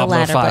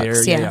Goblet of latter Fire.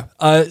 books,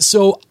 yeah.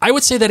 So I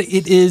would say that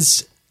it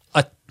is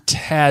a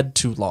tad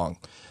too long.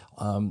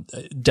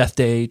 Death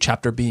Day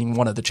chapter being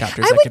one of the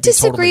chapters. I that would could be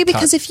disagree totally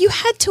because cut. if you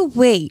had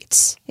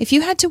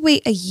to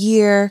wait a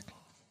year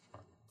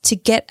to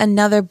get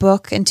another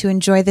book and to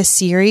enjoy the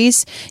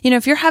series,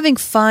 if you're having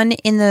fun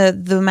in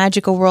the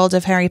magical world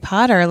of Harry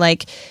Potter,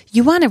 like,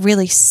 you want to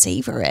really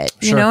savor it,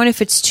 and if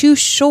it's too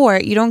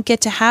short, you don't get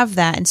to have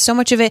that. And so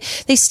much of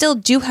it, they still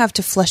do have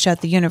to flesh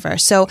out the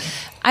universe. So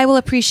I will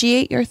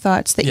appreciate your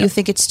thoughts that you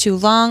think it's too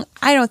long.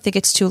 I don't think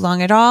it's too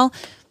long at all.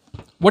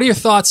 What are your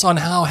thoughts on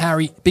how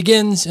Harry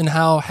begins and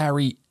how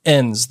Harry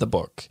ends the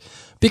book?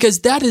 Because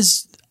that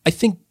is, I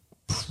think,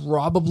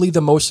 probably the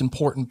most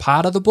important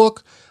part of the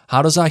book.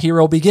 How does our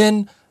hero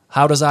begin?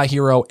 How does our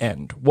hero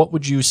end? What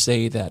would you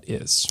say that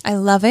is? I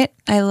love it.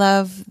 I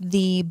love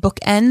the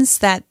bookends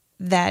that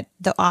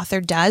the author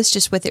does,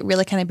 just with it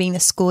really kind of being the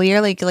school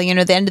year, like, the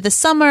end of the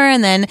summer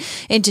and then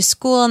into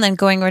school and then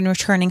going and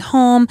returning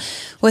home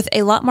with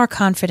a lot more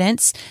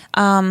confidence.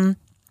 And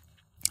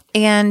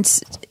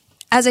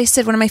as I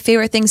said, one of my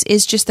favorite things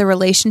is just the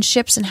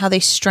relationships and how they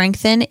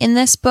strengthen in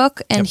this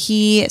book. And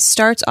he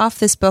starts off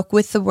this book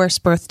with the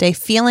worst birthday,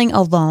 feeling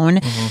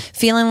alone,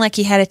 feeling like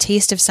he had a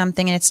taste of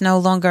something and it's no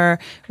longer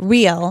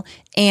real.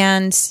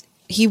 And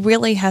he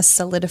really has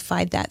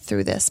solidified that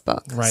through this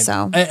book. Right.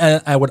 So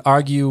I would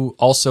argue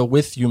also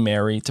with you,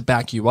 Mary, to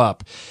back you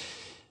up.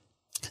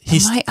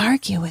 Why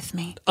argue with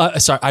me?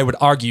 I would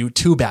argue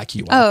to back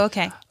you up. Oh,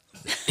 okay.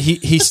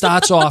 He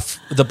starts off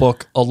the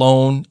book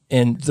alone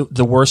in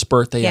the worst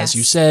birthday, as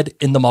you said,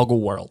 in the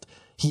Muggle world.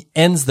 He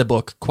ends the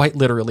book quite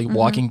literally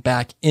walking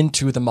back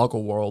into the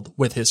Muggle world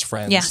with his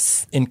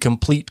friends in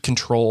complete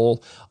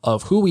control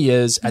of who he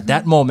is at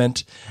that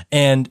moment,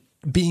 and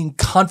being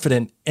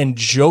confident and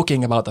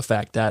joking about the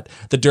fact that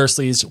the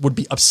Dursleys would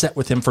be upset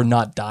with him for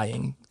not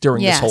dying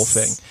during this whole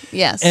thing.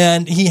 Yes.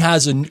 And he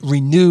has a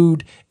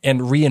renewed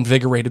and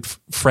reinvigorated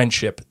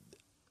friendship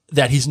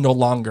that he's no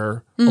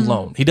longer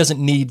alone. He doesn't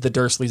need the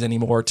Dursleys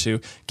anymore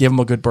to give him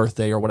a good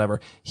birthday or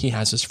whatever. He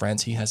has his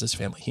friends, he has his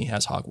family, he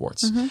has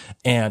Hogwarts.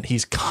 And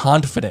he's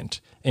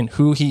confident in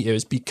who he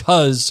is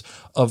because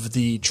of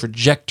the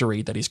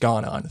trajectory that he's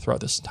gone on throughout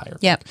this entire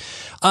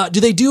book.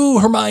 Do they do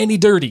Hermione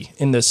dirty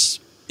in this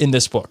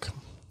book?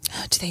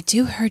 Do they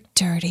do her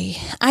dirty?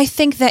 I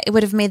think that it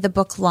would have made the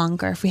book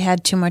longer if we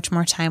had too much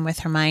more time with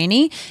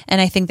Hermione. And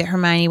I think that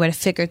Hermione would have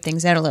figured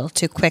things out a little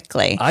too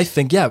quickly. I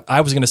think,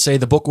 I was going to say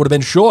the book would have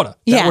been shorter.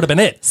 That would have been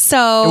it.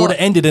 So it would have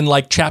ended in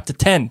like chapter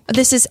 10.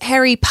 This is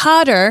Harry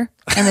Potter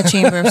in the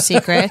Chamber of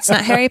Secrets,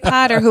 not Harry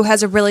Potter, who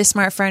has a really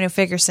smart friend who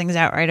figures things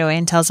out right away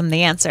and tells him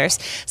the answers.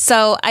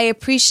 So I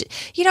appreciate,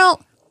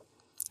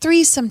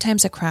 three's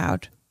sometimes a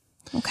crowd.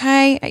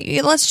 Okay,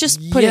 let's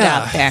just put it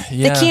out there.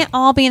 They can't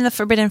all be in the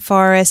Forbidden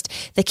Forest.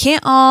 They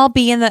can't all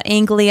be in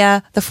the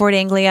Fort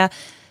Anglia.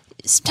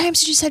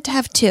 Sometimes you just have to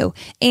have two.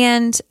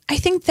 And I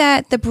think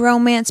that the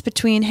bromance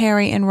between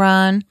Harry and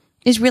Ron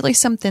is really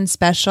something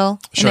special.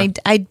 Sure. And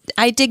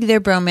I dig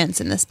their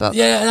bromance in this book.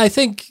 Yeah, and I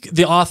think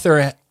the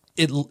author,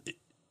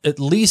 at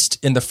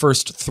least in the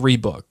first 3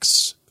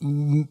 books,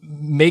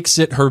 makes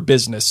it her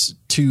business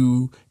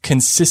to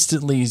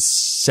consistently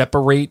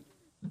separate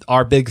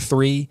our big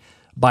 3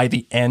 by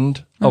the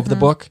end of the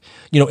book,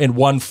 in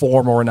one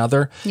form or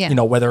another. Yeah.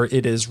 Whether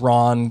it is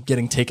Ron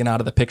getting taken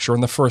out of the picture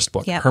in the first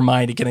book, Yep.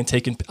 Hermione getting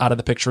taken out of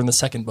the picture in the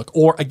second book,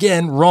 or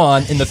again,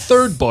 Ron in the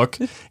third book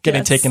getting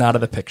Yes. taken out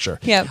of the picture.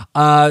 Yep.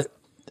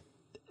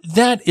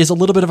 That is a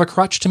little bit of a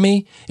crutch to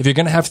me. If you're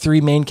going to have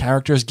 3 main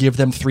characters, give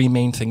them 3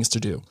 main things to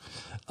do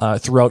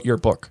throughout your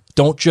book.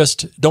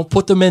 Don't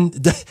put them in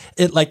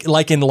it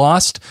like in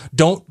Lost.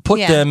 Don't put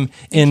them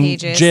in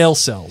cages. jail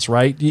cells,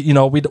 right? We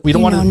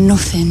don't want to.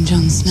 Nothing,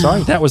 Jon Snow.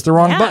 Sorry, that was the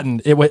wrong Yeah.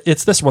 button.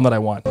 It's this one that I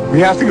want.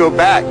 We have to go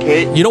back,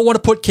 Kate. You don't want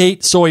to put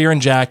Kate, Sawyer,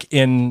 and Jack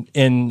in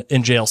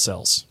jail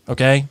cells,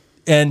 okay?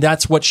 And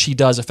that's what she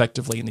does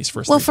effectively in these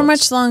first 3 For books.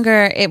 much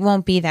longer, it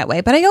won't be that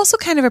way. But I also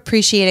kind of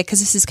appreciate it because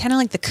this is kind of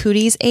like the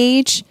cooties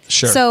age.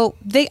 Sure. So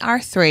they are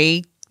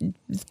 3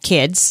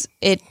 kids.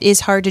 It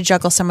is hard to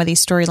juggle some of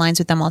these storylines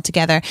with them all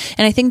together.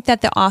 And I think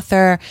that the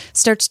author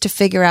starts to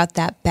figure out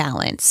that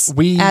balance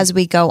as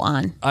we go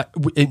on.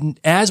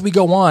 As we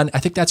go on, I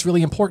think that's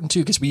really important too,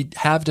 because we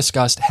have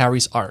discussed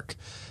Harry's arc.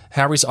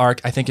 Harry's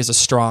arc, I think, is a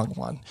strong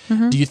one.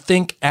 Mm-hmm. Do you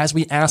think, as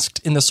we asked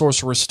in the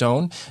Sorcerer's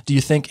Stone, do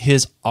you think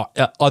his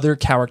other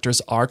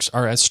characters' arcs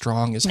are as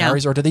strong as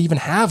Harry's, or do they even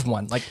have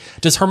one? Like,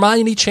 does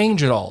Hermione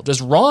change at all?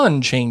 Does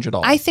Ron change at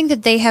all? I think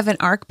that they have an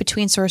arc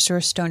between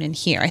Sorcerer's Stone and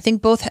here. I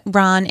think both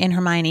Ron and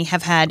Hermione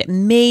have had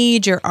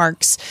major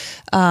arcs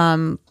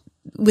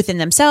within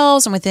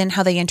themselves and within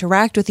how they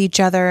interact with each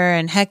other,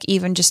 and heck,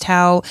 even just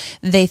how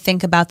they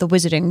think about the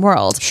wizarding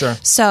world. Sure.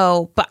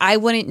 So, but I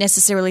wouldn't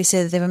necessarily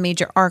say that they have a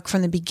major arc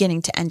from the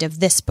beginning to end of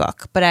this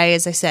book. But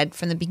as I said,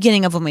 from the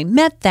beginning of when we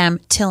met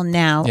them till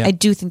now, I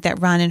do think that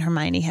Ron and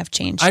Hermione have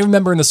changed. I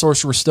remember in the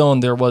Sorcerer's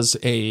Stone there was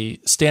a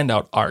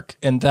standout arc,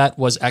 and that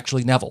was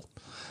actually Neville.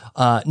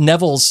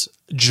 Neville's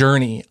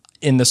journey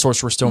in the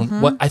Sorcerer's Stone,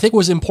 what I think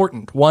was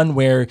important. One,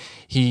 where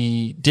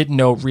he didn't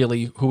know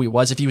really who he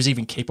was, if he was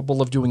even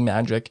capable of doing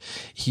magic.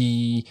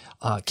 He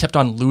kept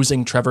on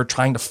losing Trevor,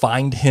 trying to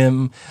find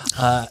him.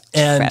 And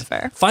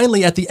Trevor.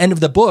 finally, at the end of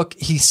the book,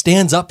 he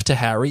stands up to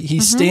Harry. He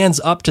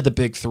stands up to the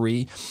big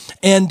 3.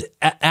 And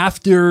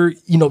after,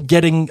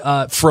 getting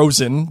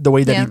frozen the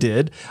way that he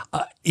did,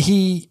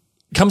 he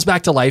comes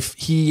back to life.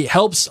 He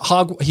helps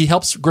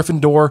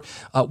Gryffindor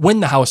win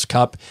the House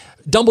Cup.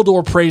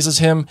 Dumbledore praises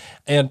him,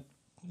 and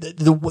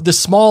the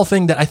small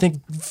thing that I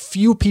think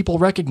few people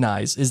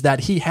recognize is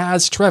that he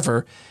has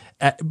Trevor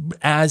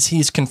as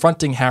he's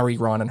confronting Harry,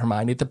 Ron, and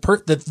Hermione.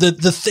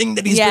 The thing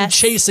that he's been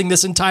chasing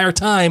this entire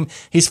time,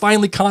 he's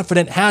finally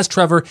confident, has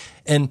Trevor,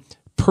 and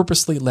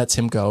purposely lets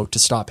him go to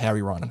stop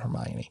Harry, Ron, and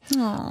Hermione.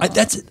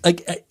 That's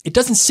like, it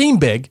doesn't seem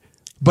big,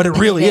 but it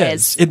really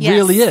is. It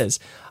really is.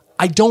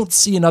 I don't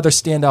see another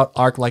standout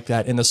arc like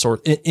that in the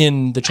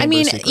Chamber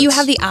of Secrets. You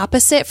have the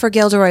opposite for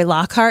Gilderoy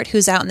Lockhart,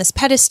 who's out on this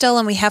pedestal,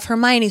 and we have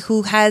Hermione,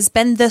 who has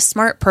been the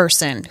smart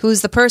person,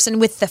 who's the person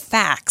with the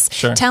facts,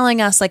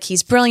 telling us like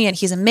he's brilliant,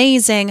 he's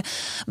amazing.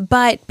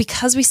 But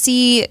because we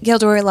see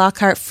Gilderoy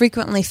Lockhart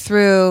frequently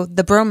through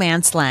the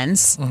bromance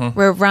lens,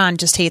 where Ron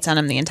just hates on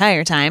him the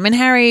entire time, and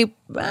Harry,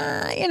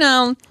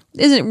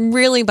 isn't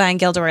really buying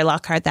Gilderoy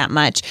Lockhart that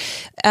much,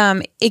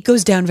 it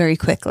goes down very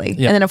quickly. And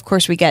then, of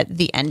course, we get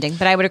the ending.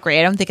 But I would agree.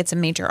 I don't think it's a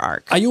major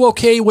arc. Are you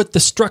okay with the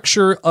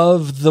structure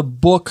of the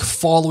book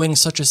following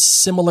such a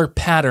similar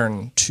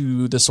pattern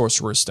to the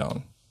Sorcerer's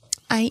Stone?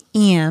 I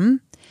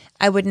am.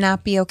 I would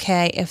not be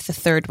okay if the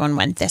third one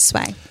went this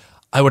way.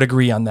 I would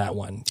agree on that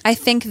one. I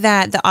think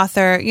that the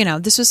author,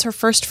 this was her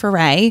first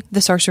foray,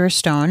 the Sorcerer's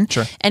Stone,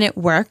 and it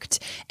worked.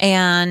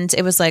 And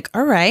it was like,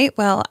 all right,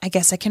 well, I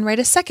guess I can write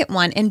a second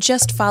one, and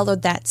just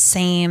followed that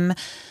same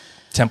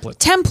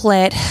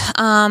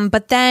template.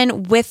 But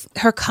then with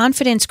her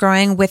confidence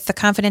growing, with the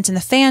confidence in the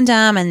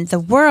fandom and the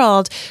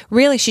world,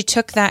 really she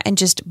took that and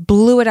just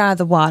blew it out of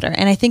the water.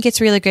 And I think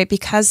it's really great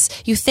because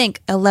you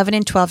think 11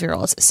 and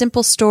 12-year-olds,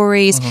 simple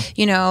stories,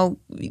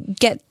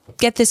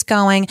 get this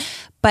going.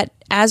 But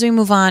as we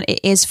move on, it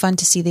is fun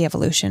to see the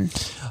evolution.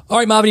 All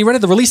right, Mom, are you ready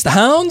to release the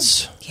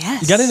hounds?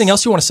 Yes. You got anything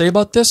else you want to say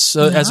about this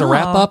as a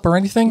wrap-up or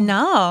anything?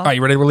 No. All right,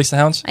 you ready to release the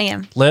hounds? I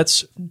am.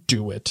 Let's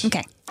do it.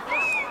 Okay.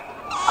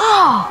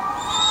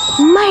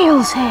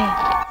 Mail's here.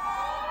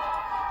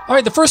 All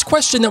right, the first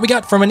question that we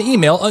got from an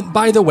email,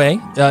 by the way,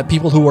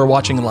 people who are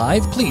watching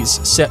live, please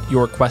set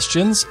your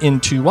questions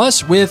into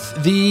us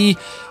with the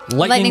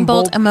lightning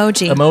bolt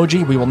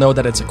emoji. We will know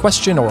that it's a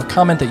question or a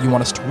comment that you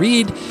want us to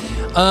read.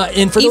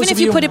 And for even those if of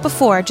you put it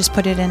before, just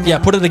put it in. Yeah,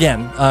 put it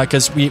again,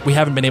 because we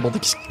haven't been able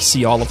to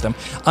see all of them.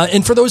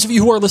 And for those of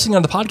you who are listening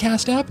on the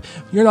podcast app,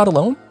 you're not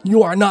alone.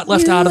 You are not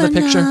left out of the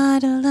picture.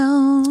 Not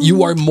alone.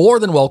 You are more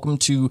than welcome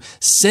to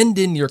send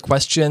in your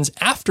questions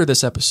after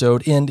this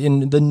episode, and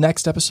in the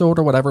next episode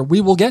or whatever,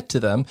 we will get to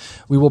them.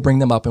 We will bring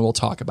them up and we'll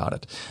talk about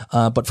it.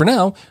 But for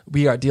now,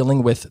 we are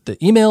dealing with the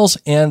emails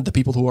and the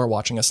people who are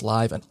watching us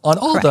live and on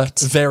all the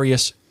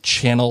various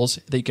channels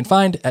that you can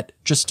find at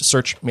just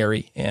search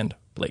Mary and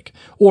Blake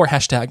or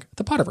hashtag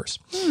the Potterverse.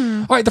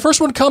 All right, the first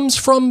one comes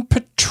from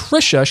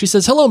Patricia. She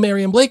says, hello,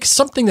 Mary and Blake.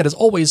 Something that has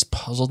always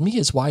puzzled me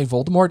is why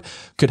Voldemort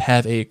could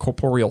have a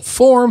corporeal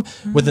form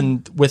with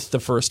the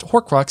first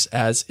Horcrux,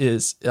 as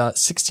is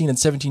 16 and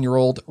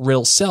 17-year-old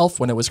Riddle's self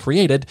when it was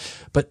created,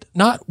 but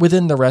not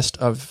within the rest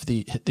of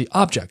the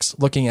objects,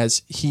 looking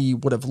as he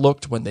would have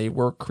looked when they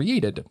were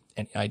created.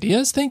 Any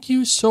ideas? Thank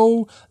you.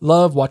 So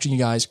love watching you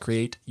guys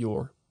create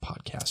your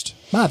podcast.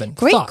 Marvin,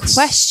 Great thoughts?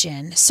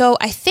 question. So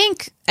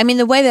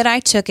the way that I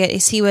took it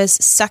is he was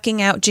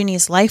sucking out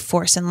Ginny's life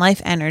force and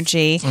life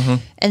energy,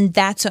 and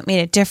that's what made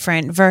it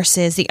different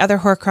versus the other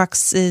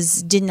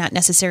Horcruxes did not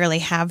necessarily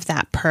have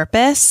that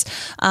purpose.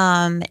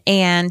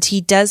 And he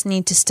does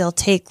need to still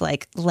take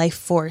like life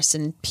force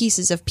and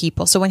pieces of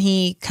people. So when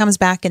he comes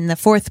back in the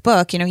fourth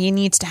book, he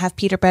needs to have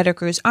Peter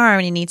Pettigrew's arm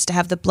and he needs to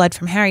have the blood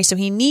from Harry. So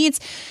he needs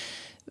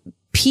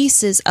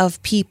pieces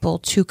of people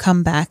to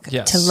come back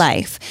to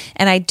life.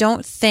 And I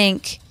don't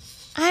think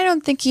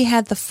he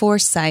had the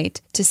foresight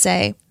to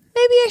say,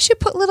 maybe I should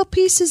put little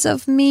pieces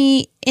of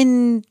me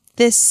in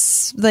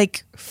this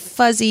like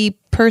fuzzy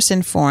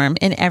person form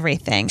in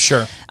everything.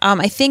 Sure.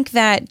 I think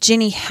that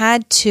Ginny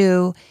had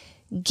to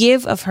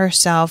give of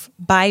herself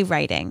by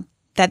writing.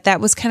 That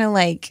was kind of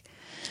like,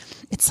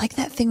 it's like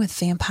that thing with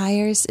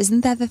vampires.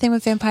 Isn't that the thing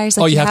with vampires?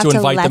 Like you have to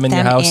invite them in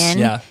your house. In.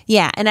 Yeah.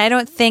 Yeah. And I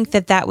don't think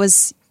that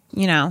was,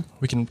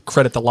 we can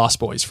credit the Lost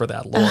Boys for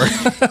that lore.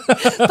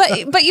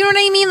 but you know what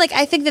I mean? Like,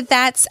 I think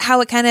that's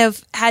how it kind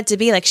of had to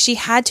be. Like, she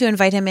had to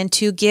invite him in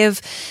to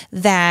give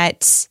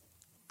that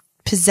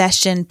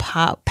possession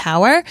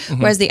power,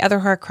 whereas the other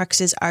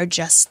Horcruxes are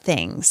just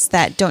things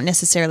that don't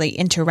necessarily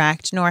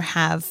interact nor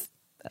have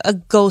a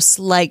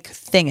ghost-like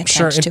thing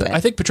attached to it. I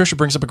think Patricia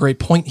brings up a great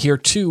point here,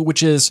 too,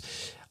 which is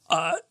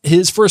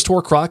his first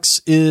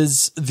Horcrux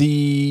is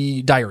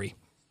the diary.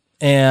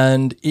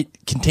 And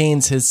it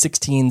contains his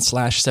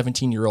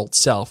 16/17-year-old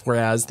self,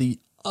 whereas the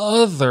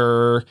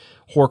other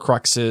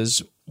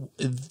Horcruxes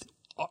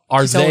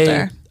are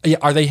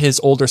they his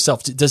older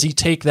self? Does he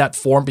take that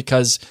form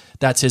because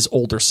that's his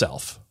older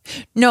self?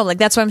 No, like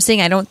that's what I'm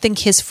saying. I don't think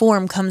his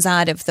form comes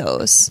out of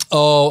those.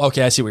 Oh,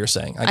 okay. I see what you're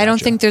saying. I don't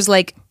think there's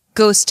like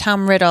Ghost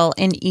Tom Riddle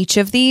in each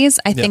of these.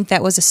 I think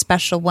that was a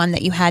special one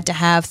that you had to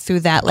have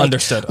through that like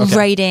Understood. Okay.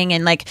 writing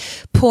and like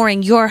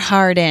pouring your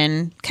heart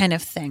in kind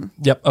of thing.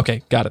 Yep.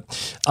 Okay. Got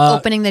it.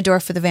 Opening the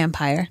door for the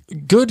vampire.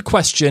 Good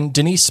question.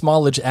 Denise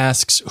Smallage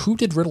asks, who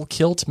did Riddle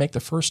kill to make the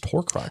first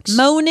Horcrux?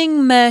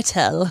 Moaning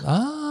Myrtle.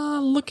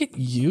 Look at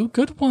you.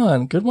 Good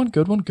one.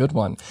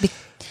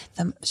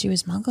 She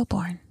was Muggle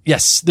born.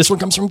 Yes. This one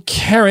comes from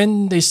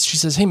Karen. She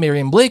says, hey,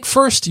 Mary and Blake.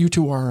 First, you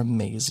two are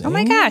amazing. Oh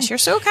my gosh. You're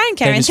so kind,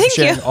 Karen. Thank you for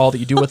sharing all that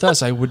you do with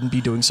us. I wouldn't be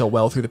doing so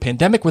well through the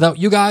pandemic without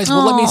you guys.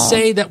 Well, let me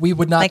say that we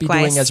would not be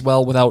doing as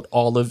well without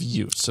all of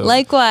you. So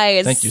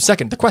likewise. Thank you.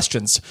 Second, the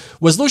questions.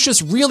 Was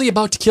Lucius really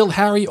about to kill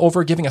Harry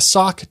over giving a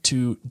sock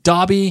to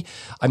Dobby?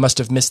 I must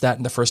have missed that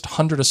in the first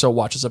 100 or so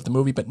watches of the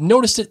movie, but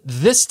noticed it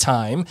this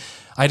time.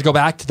 I had to go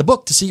back to the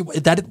book to see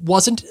that it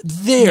wasn't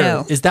there.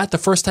 No. Is that the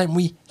first time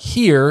we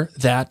hear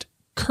that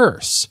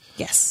curse?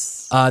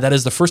 Yes. That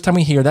is the first time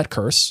we hear that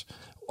curse.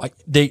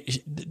 They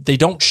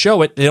don't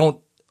show it. They don't,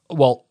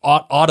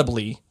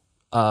 audibly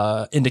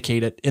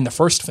indicate it in the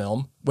first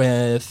film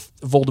with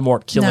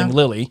Voldemort killing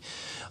Lily.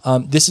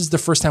 This is the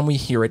first time we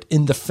hear it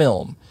in the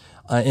film.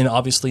 And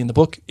obviously in the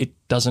book, it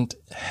doesn't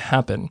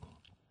happen.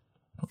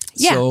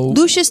 Yeah, So,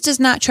 Lucius does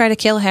not try to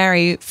kill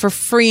Harry for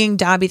freeing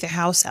Dobby the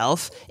house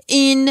elf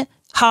in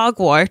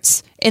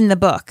Hogwarts in the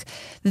book.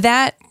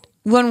 That,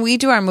 when we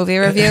do our movie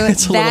review,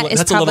 is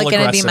probably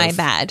going to be my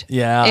bad.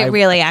 Yeah. It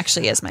really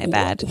actually is my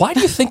bad. Why do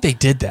you think they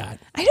did that?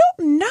 I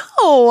don't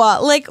know.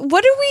 Like,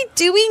 what are we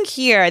doing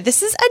here?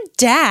 This is a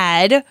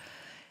dad,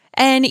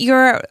 and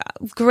you're,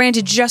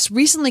 granted, just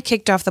recently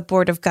kicked off the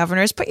Board of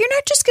Governors, but you're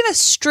not just going to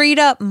straight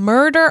up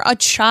murder a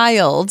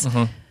child.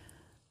 Mm-hmm.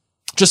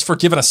 Just for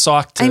giving a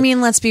sock to... I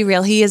mean, let's be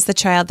real. He is the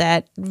child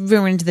that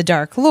ruined the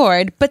Dark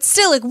Lord. But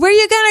still, like, where are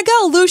you going to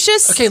go,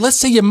 Lucius? Okay, let's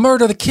say you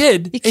murder the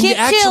kid and you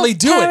actually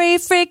do it. Harry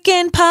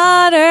freaking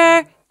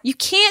Potter. You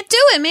can't do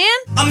it,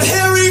 man. I'm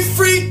Harry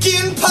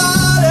freaking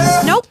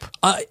Potter. Nope.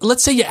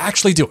 Let's say you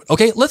actually do it,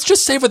 okay? Let's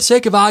just say for the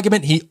sake of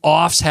argument, he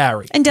offs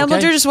Harry. And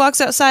Dumbledore just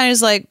walks outside and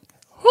is like,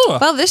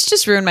 well, this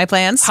just ruined my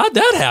plans. How'd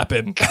that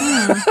happen?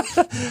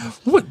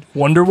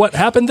 Wonder what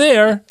happened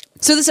there.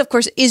 So this, of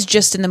course, is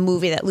just in the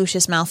movie that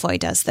Lucius Malfoy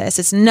does this.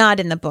 It's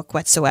not in the book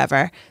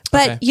whatsoever.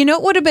 But you know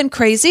what would have been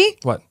crazy?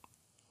 What?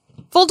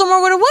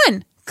 Voldemort would have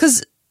won.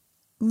 Because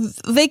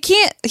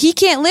he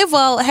can't live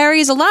while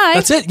Harry's alive.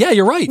 That's it. Yeah,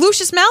 you're right.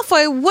 Lucius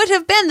Malfoy would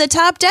have been the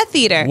top Death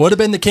Eater. Would have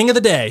been the king of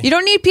the day. You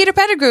don't need Peter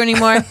Pettigrew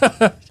anymore.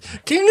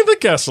 King of the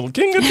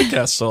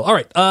castle. All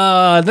right.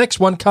 The next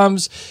one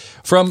comes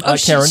from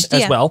Karen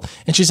as well.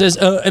 And she says,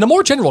 in a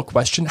more general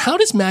question, how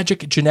does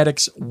magic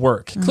genetics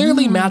work?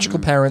 Clearly, magical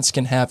parents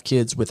can have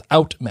kids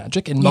without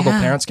magic, and muggle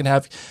parents can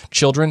have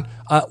children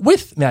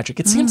with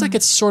magic. It seems like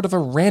it's sort of a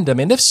random.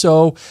 And if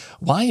so,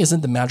 why isn't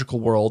the magical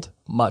world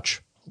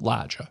much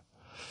larger?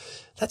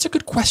 That's a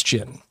good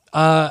question.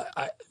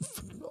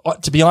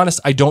 To be honest,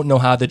 I don't know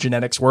how the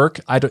genetics work.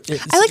 I like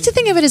to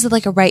think of it as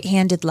like a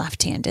right-handed,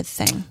 left-handed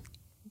thing.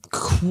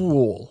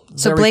 Cool.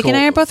 So Very Blake cool. and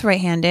I are both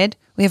right-handed.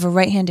 We have a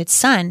right-handed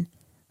son.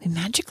 We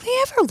magically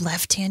have a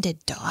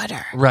left-handed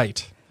daughter.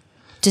 Right.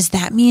 Does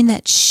that mean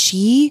that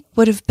she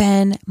would have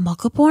been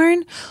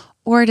Muggle-born?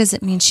 Or does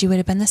it mean she would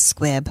have been the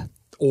squib?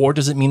 Or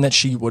does it mean that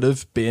she would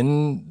have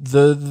been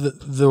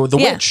the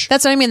witch?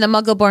 That's what I mean, the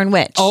Muggle-born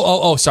witch.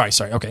 Oh, sorry.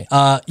 Okay.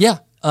 Yeah.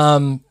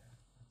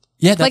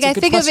 Yeah, that's like, a I good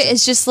think question. of it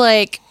as just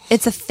like,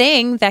 it's a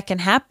thing that can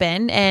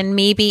happen. And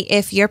maybe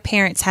if your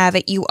parents have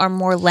it, you are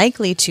more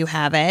likely to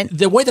have it.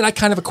 The way that I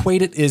kind of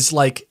equate it is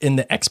like in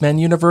the X-Men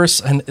universe.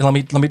 And let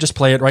me just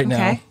play it right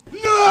now.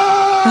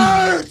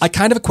 I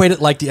kind of equate it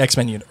like the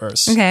X-Men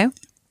universe. Okay.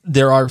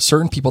 There are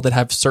certain people that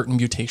have certain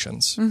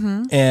mutations.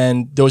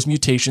 And those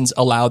mutations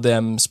allow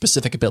them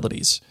specific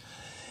abilities.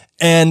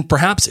 And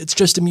perhaps it's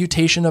just a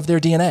mutation of their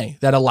DNA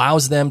that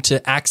allows them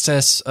to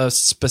access a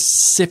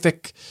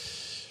specific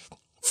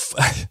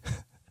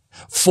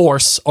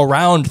force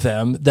around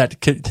them that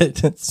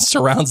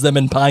surrounds them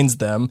and binds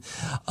them,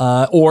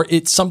 or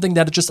it's something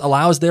that just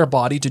allows their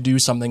body to do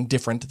something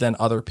different than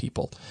other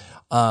people.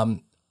 I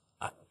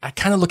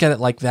kind of look at it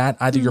like that.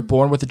 Either you're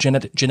born with a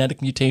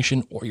genetic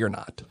mutation or you're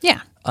not.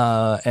 Yeah.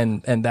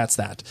 And that's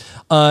that.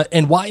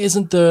 And why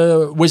isn't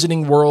the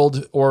wizarding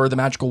world or the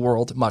magical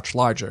world much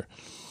larger?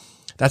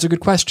 That's a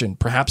good question.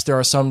 Perhaps there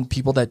are some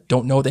people that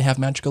don't know they have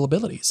magical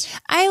abilities.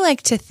 I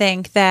like to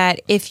think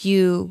that if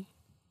you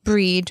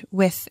breed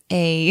with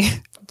a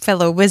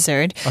fellow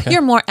wizard,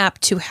 you're more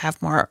apt to have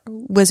more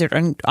wizard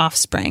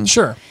offspring.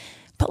 Sure.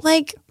 But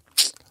like,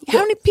 how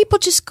many people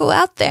just go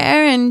out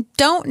there and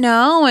don't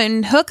know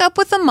and hook up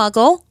with a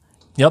muggle?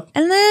 Yep.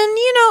 And then,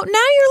 now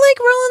you're like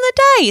rolling the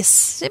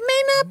dice. It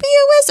may not be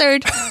a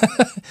wizard.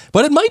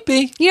 But it might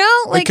be.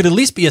 Or it could at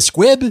least be a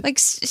squib. Like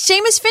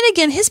Seamus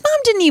Finnegan, his mom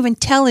didn't even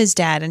tell his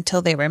dad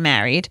until they were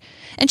married.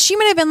 And she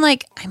might have been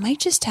like, I might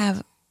just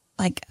have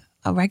like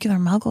a regular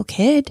muggle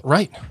kid.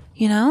 Right.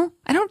 I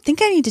don't think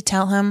I need to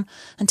tell him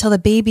until the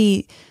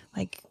baby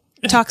like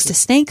talks to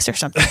snakes or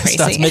something crazy.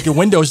 Starts making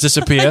windows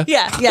disappear.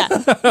 Yeah.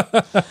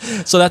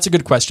 So that's a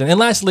good question. And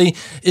lastly,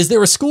 is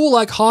there a school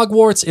like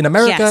Hogwarts in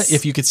America? Yes.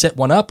 If you could set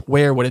one up,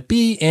 where would it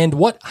be? And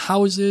what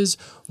houses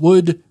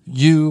would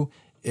you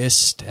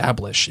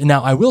establish?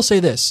 Now, I will say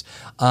this.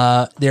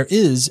 There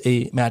is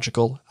a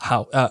magical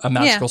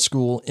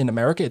school in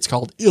America. It's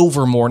called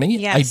Ilvermorny.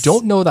 Yes. I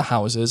don't know the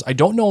houses. I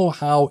don't know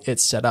how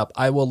it's set up.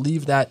 I will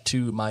leave that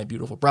to my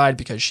beautiful bride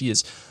because she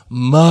is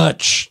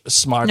much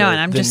smarter No, and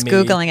I'm than just me.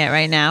 Googling it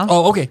right now.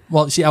 Oh, okay.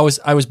 Well, see, I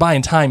was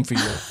buying time for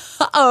you.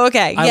 Oh,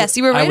 okay. Yes,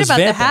 you were I right was about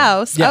the vamping.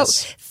 house.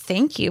 Yes. Oh,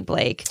 thank you,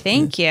 Blake.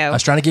 Thank you. I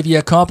was trying to give you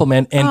a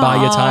compliment and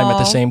buy you time at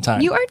the same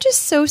time. You are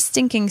just so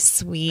stinking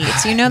sweet.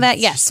 You know that?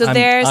 Yes. So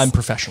I'm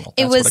professional.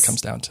 That's what it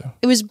comes down to.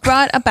 It was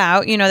brought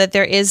about, that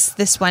there is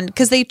this one,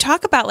 because they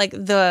talk about like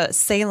the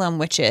Salem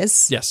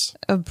witches. Yes.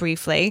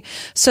 Briefly.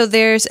 So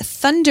there's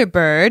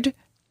Thunderbird.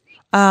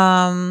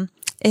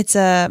 It's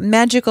a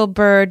magical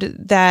bird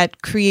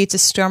that creates a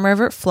storm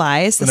wherever it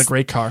flies. In a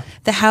great car.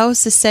 The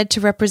house is said to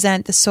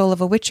represent the soul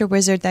of a witch or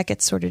wizard that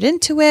gets sorted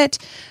into it.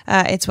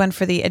 It's one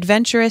for the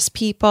adventurous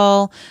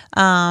people.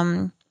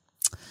 There's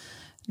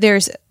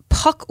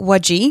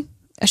Puckwudgie,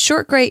 a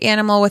short gray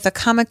animal with a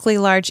comically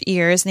large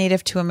ears,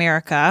 native to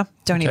America.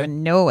 Don't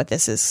even know what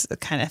this is, the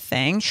kind of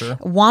thing. Sure.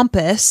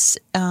 Wampus.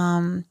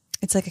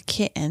 It's like a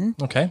kitten.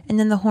 Okay. And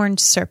then the horned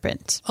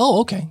serpent.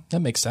 Oh, okay.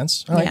 That makes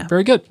sense. All right. Yeah.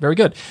 Very good. Very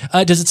good.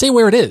 Does it say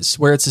where it is,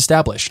 where it's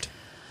established?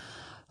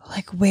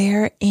 Like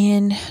where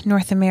in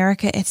North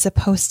America it's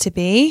supposed to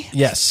be?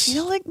 Yes.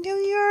 Like New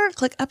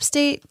York, like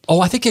upstate. Oh,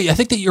 I think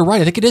that you're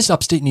right. I think it is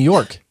upstate New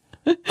York.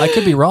 I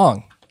could be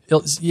wrong.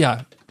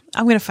 Yeah.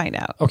 I'm going to find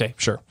out. Okay,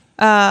 sure.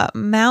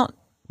 Mount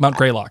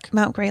Greylock.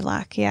 Mount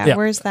Greylock. Yeah.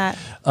 Where's that?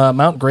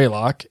 Mount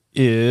Greylock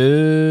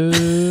is...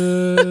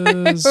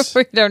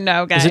 We don't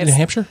know, guys. Is it New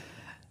Hampshire?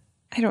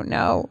 I don't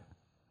know,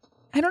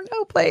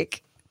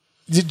 Blake.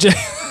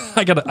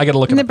 I gotta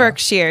look In it the up.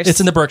 Berkshires. It's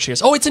in the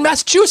Berkshires. Oh, it's in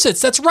Massachusetts.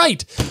 That's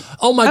right.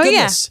 Oh my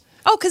goodness. Yeah.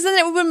 Oh, because then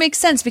it would make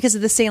sense because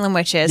of the Salem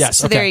witches. Yes,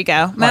 so okay. there you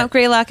go. Mount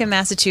Greylock in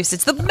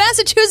Massachusetts. The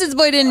Massachusetts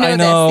boy didn't know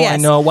this. Yes. I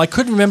know. Well, I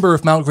couldn't remember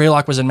if Mount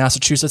Greylock was in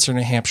Massachusetts or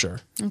New Hampshire.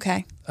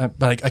 Okay.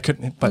 But I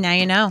couldn't. But now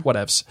you know.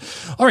 Whatevs.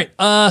 All right.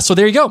 So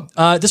there you go.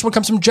 This one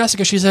comes from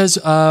Jessica. She says,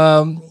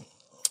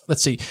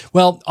 let's see.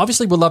 Well,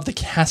 obviously we love the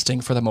casting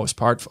for the most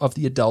part of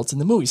the adults in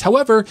the movies.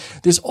 However,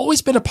 there's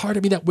always been a part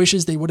of me that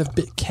wishes they would have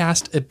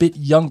cast a bit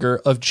younger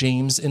of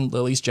James and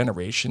Lily's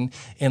generation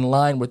in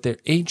line with their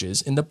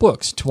ages in the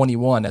books,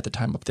 21 at the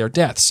time of their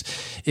deaths.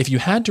 If you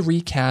had to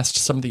recast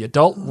some of the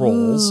adult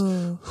roles,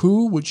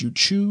 who would you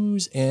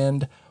choose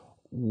and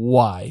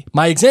why?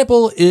 My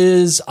example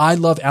is I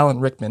love Alan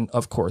Rickman,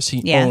 of course.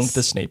 He owned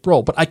the Snape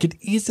role, but I could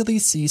easily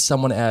see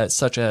someone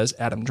such as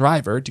Adam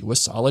Driver do a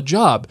solid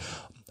job.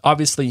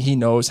 Obviously, he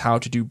knows how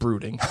to do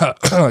brooding.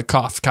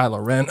 Cough,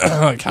 Kylo Ren.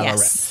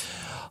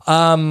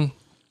 Ren.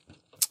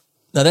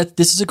 Now,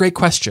 this is a great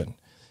question.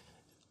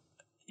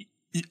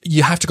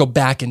 you have to go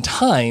back in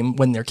time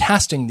when they're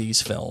casting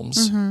these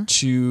films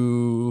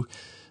to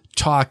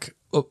talk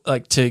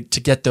to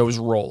get those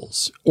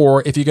roles.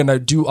 Or if you're going to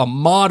do a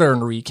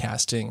modern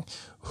recasting,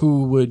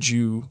 who would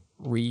you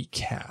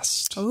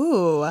recast?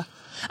 Ooh.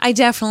 I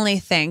definitely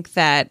think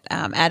that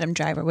Adam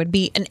Driver would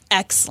be an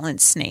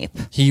excellent Snape.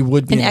 He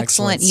would be an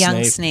excellent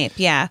young Snape.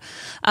 Yeah.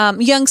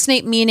 Young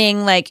Snape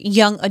meaning like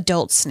young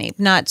adult Snape,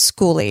 not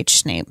school age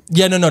Snape.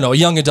 Yeah, no,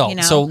 young adult. You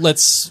know? So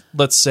let's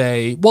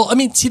say, well, I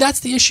mean, see, that's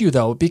the issue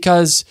though,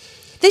 because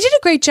they did a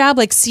great job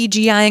like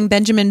CGIing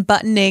Benjamin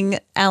Buttoning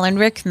Alan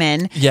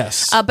Rickman.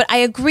 yes. But I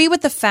agree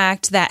with the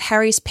fact that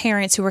Harry's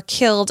parents, who were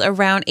killed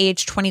around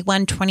age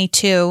 21,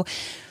 22,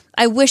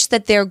 I wish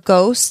that their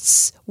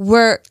ghosts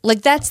were,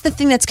 like, that's the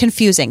thing that's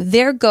confusing.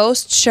 Their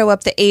ghosts show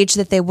up the age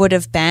that they would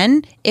have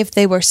been if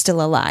they were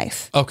still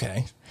alive.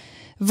 Okay.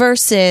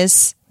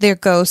 Versus their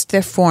ghost,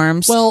 their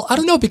forms. Well, I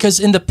don't know, because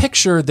in the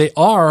picture, they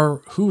are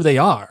who they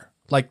are,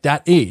 like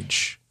that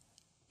age.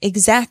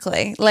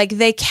 Exactly. Like,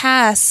 they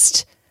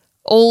cast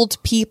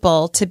old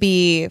people to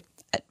be...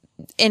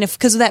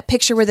 because of that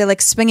picture where they're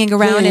like swinging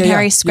around in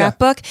Harry's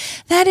scrapbook,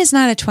 that is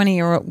not a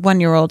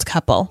 21-year-old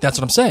couple. That's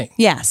what I'm saying.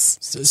 Yes.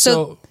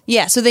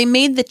 So they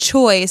made the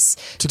choice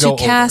to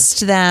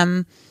cast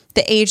them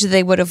the age that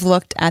they would have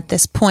looked at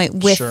this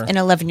point with an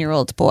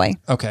 11-year-old boy.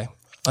 Okay.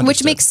 Understood.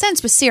 Which makes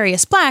sense with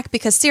Sirius Black,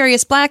 because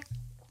Sirius Black,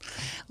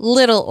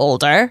 little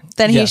older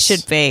than he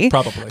should be.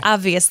 Probably.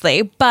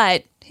 Obviously.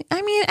 But,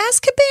 I mean,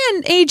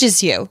 Azkaban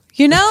ages you,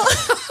 you know?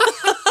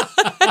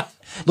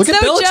 Look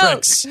at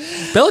Bellatrix.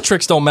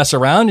 Bellatrix don't mess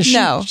around.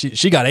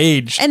 She got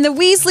aged. And the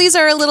Weasleys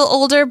are a little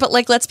older, but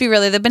like, let's be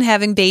real, they've been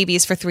having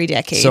babies for 3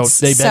 decades.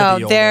 So they better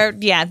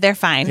be older. They're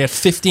fine. They have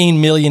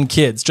 15 million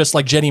kids, just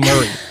like Jenny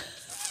Murray.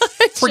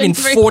 Friggin'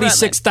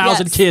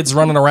 46,000 kids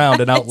running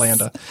around in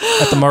Outlander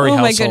at the Murray household.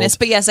 Oh my goodness.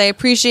 But yes, I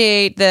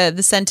appreciate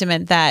the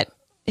sentiment that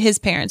his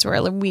parents were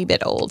a wee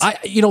bit old.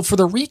 For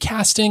the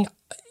recasting,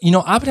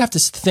 I would have to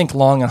think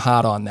long and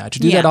hard on that. To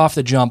do that off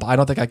the jump, I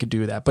don't think I could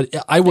do that. But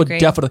I would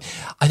definitely,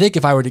 I think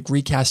if I were to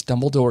recast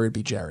Dumbledore, it'd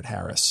be Jared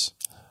Harris.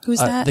 Who's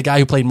that? The guy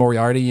who played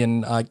Moriarty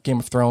in Game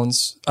of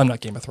Thrones. I'm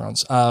not Game of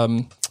Thrones.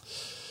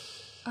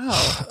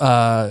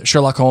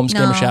 Sherlock Holmes,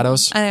 Game of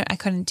Shadows. I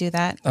couldn't do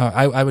that.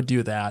 I would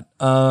do that.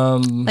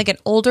 Like an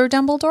older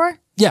Dumbledore?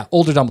 Yeah,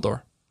 older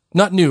Dumbledore.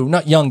 Not new,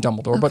 not young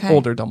Dumbledore, but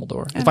older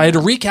Dumbledore. If I had to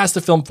recast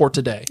the film for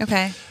today,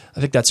 I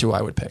think that's who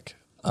I would pick.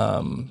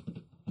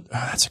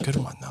 That's a good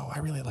one, though. I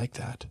really like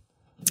that.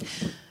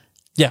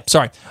 Yeah,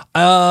 sorry.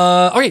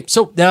 Okay,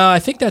 so I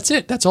think that's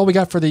it. That's all we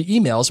got for the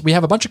emails. We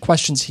have a bunch of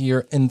questions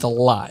here in the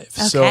live.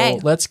 Okay. So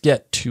let's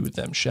get to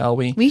them, shall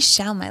we? We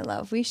shall, my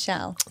love. We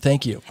shall.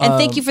 Thank you. And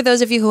thank you for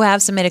those of you who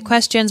have submitted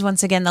questions.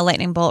 Once again, the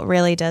lightning bolt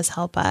really does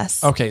help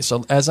us. Okay,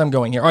 so as I'm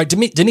going here. All right,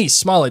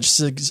 Denise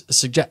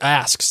Smallage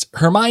asks,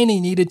 Hermione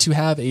needed to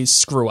have a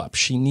screw-up.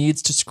 She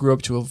needs to screw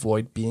up to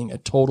avoid being a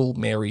total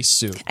Mary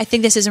Sue. I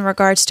think this is in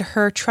regards to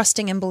her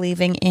trusting and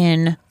believing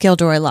in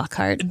Gilderoy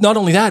Lockhart. Not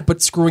only that,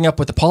 but screwing up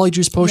with the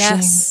Polyjuice potion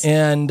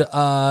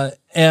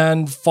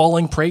and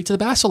falling prey to the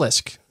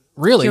basilisk.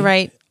 Really, you're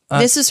right.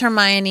 This is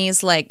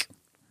Hermione's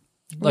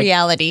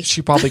reality.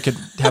 She probably could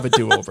have a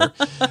do-over.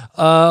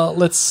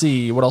 Let's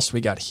see what else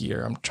we got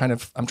here. I'm trying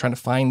to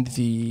find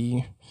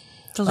the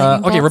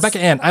okay, Rebecca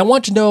Ann. I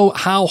want to know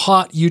how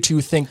hot you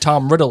two think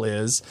Tom Riddle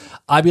is.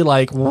 I'd be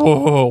like,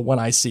 whoa, when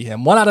I see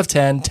him. 1 out of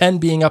 10. 10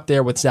 being up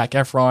there with Zac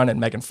Efron and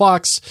Megan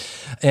Fox,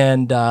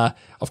 and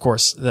of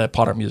course the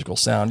Potter musical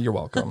sound. You're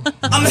welcome.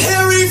 I'm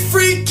Harry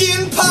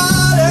freaking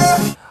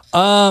Potter.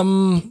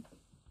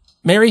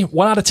 Mary,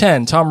 1 out of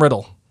 10. Tom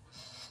Riddle.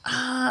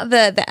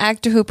 The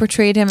actor who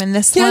portrayed him in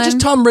this one. Yeah, just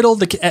Tom Riddle,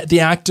 the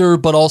actor,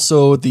 but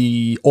also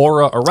the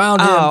aura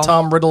around him.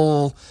 Tom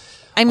Riddle.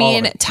 I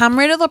mean, Tom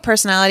Riddle, the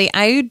personality,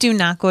 I do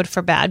not go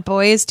for bad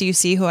boys. Do you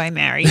see who I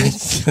married?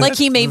 Like,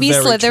 he may be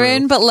Slytherin,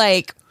 true. but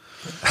like,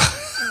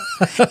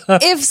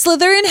 if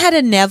Slytherin had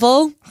a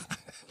Neville,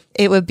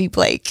 it would be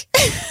Blake.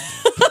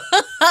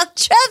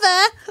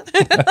 Trevor!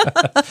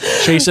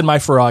 Chasing my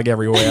frog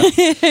everywhere.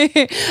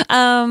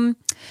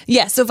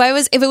 Yeah, so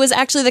if it was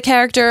actually the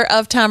character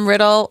of Tom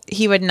Riddle,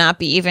 he would not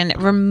be even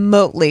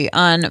remotely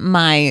on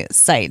my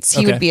sights.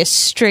 He would be a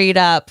straight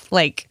up,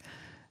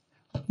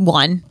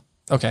 1.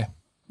 Okay.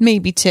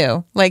 Maybe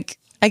 2.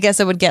 I guess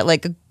I would get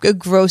a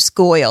gross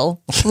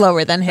Goyle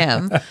lower than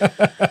him.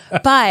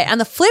 But on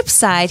the flip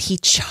side, he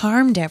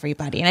charmed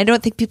everybody. And I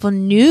don't think people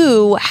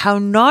knew how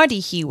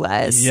naughty he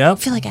was. Yep. I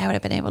feel like I would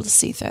have been able to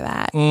see through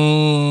that. I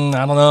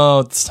don't know.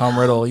 It's Tom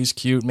Riddle. He's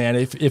cute, man.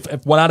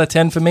 If 1 out of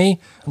 10 for me,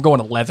 I'm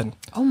going 11.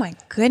 Oh my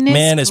goodness.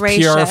 Man is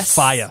gracious. pure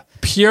fire.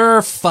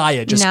 Pure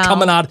fire. Just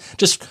coming out,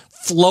 just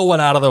flowing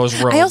out of those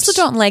robes. I also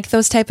don't like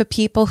those type of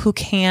people who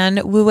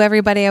can woo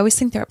everybody. I always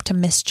think they're up to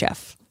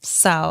mischief.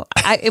 So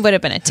it would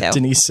have been a 2.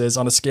 Denise says,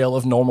 on a scale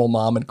of normal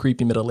mom and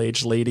creepy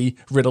middle-aged lady,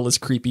 Riddle is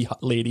creepy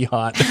lady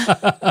hot.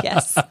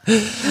 Yes.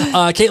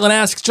 Caitlin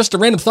asks, just a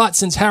random thought,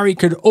 since Harry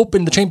could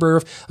open the Chamber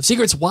of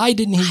Secrets, why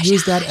didn't he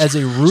use that as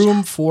a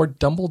room for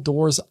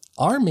Dumbledore's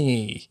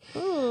army?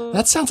 Ooh.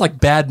 That sounds like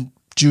bad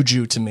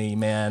juju to me,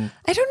 man.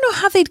 I don't know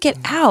how they'd get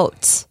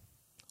out.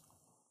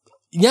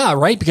 Yeah,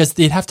 right? Because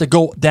they'd have to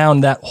go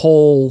down that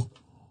whole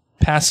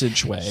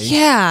passageway.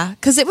 Yeah,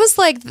 because it was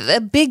like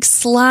a big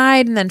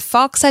slide, and then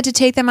Fawkes had to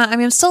take them out. I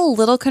mean, I'm still a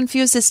little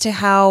confused as to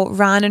how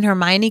Ron and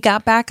Hermione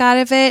got back out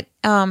of it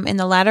in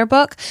the latter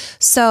book.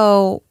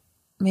 So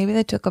maybe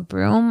they took a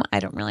broom. I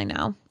don't really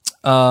know.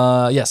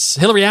 Yes.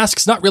 Hillary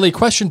asks, not really a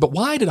question, but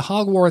why did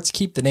Hogwarts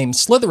keep the name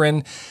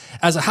Slytherin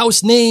as a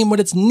house name when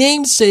its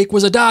namesake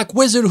was a dark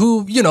wizard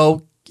who,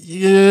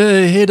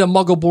 hid a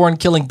muggle-born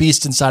killing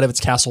beast inside of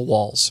its castle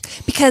walls?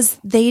 Because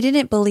they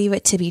didn't believe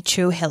it to be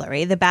true,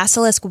 Hillary. The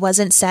basilisk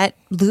wasn't set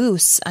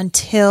loose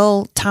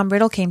until Tom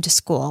Riddle came to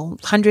school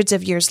hundreds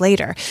of years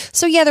later.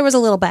 So yeah, there was a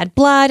little bad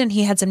blood and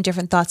he had some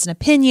different thoughts and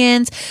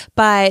opinions,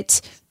 but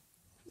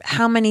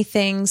how many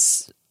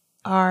things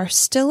are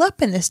still up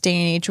in this day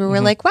and age where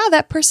we're like, wow,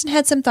 that person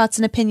had some thoughts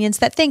and opinions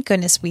that thank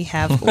goodness we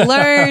have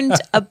learned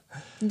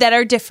that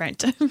are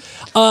different.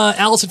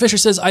 Allison Fisher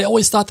says, I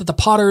always thought that the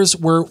Potters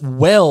were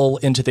well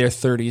into their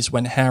 30s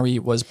when Harry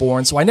was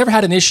born, so I never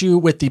had an issue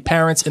with the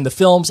parents in the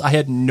films. I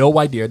had no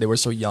idea they were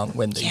so young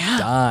when they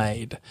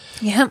died.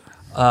 Yeah.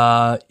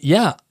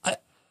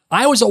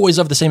 I was always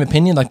of the same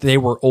opinion, like they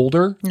were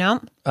older.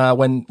 No.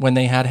 When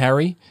they had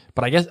Harry,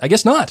 but I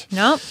guess not.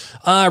 No.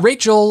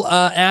 Rachel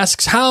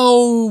asks,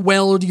 how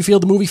well do you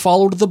feel the movie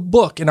followed the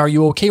book, and are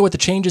you okay with the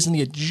changes and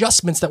the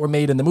adjustments that were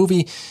made in the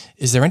movie?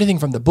 Is there anything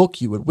from the book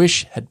you would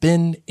wish had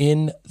been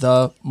in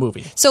the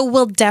movie? So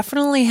we'll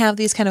definitely have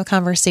these kind of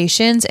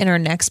conversations in our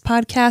next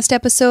podcast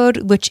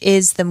episode, which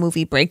is the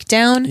movie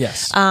breakdown.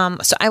 Yes.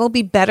 So I will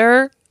be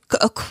better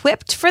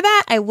equipped for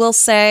that. I will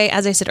say,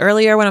 as I said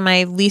earlier, one of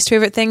my least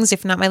favorite things,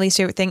 if not my least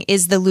favorite thing,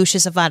 is the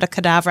Lucius Avada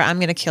Kedavra. I'm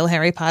going to kill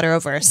Harry Potter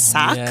over a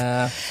sock.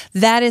 Yeah.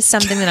 That is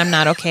something that I'm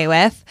not okay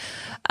with.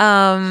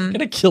 I'm going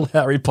to kill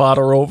Harry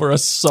Potter over a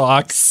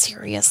sock.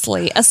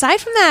 Seriously.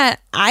 Aside from that,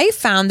 I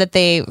found that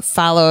they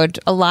followed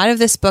a lot of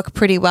this book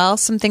pretty well.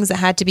 Some things that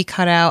had to be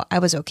cut out, I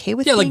was okay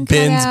with. Yeah, like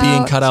Bins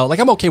being cut out. Like,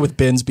 I'm okay with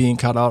Bins being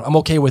cut out. I'm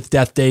okay with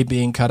Death Day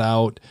being cut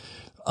out.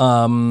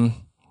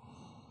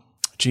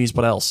 Geez,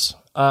 what else?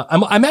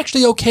 I'm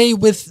actually okay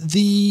with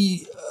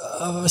the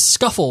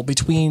scuffle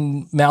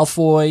between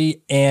Malfoy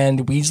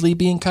and Weasley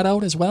being cut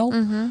out as well.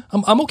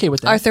 I'm okay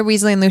with that. Arthur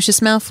Weasley and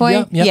Lucius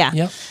Malfoy.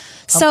 Yeah.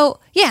 So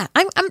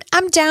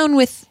I'm down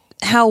with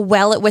how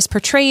well it was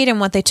portrayed and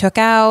what they took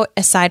out,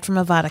 aside from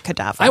Avada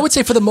Kedavra. I would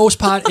say for the most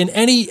part, in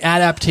any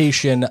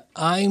adaptation,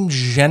 I'm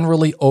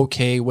generally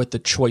okay with the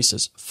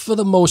choices for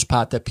the most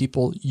part that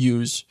people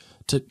use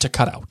to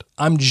cut out.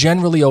 I'm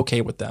generally okay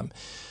with them.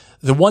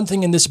 The one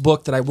thing in this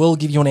book that I will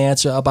give you an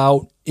answer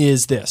about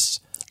is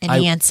this.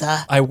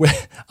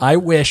 I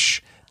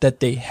wish that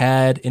they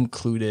had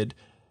included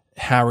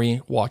Harry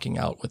walking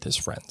out with his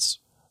friends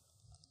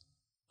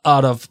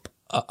out of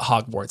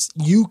Hogwarts.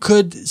 You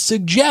could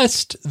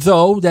suggest,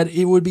 though, that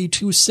it would be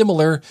too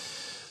similar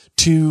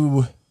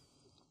to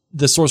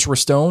the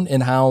Sorcerer's Stone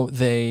and how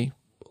they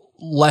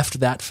left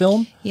that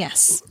film.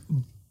 Yes.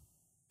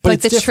 But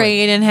like the different.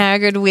 train and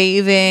Hagrid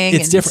waving.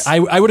 It's different.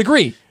 I would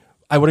agree.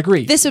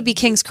 This would be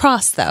King's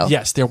Cross, though.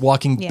 Yes, they're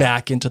walking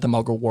back into the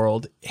Muggle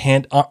world,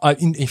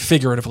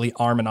 figuratively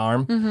arm in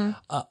arm.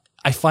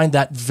 I find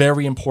that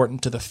very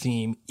important to the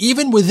theme.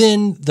 Even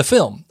within the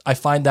film, I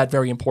find that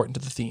very important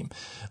to the theme.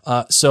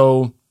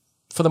 So,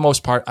 for the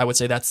most part, I would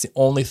say that's the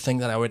only thing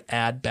that I would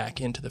add back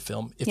into the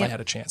film if I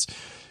had a chance.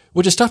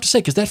 Which is tough to say,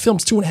 because that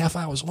film's 2.5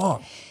 hours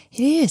long.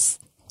 It is.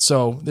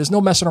 So, there's no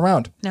messing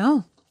around.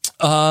 No.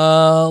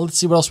 Let's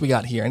see what else we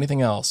got here.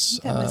 Anything else?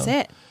 That was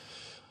it.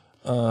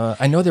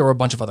 I know there were a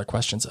bunch of other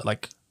questions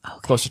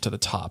closer to the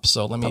top.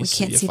 So let me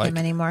see if I can't see them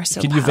anymore.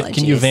 So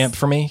can you vamp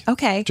for me?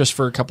 Okay, just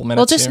for a couple minutes.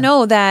 Well, just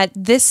know that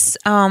this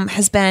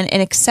has been an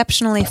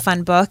exceptionally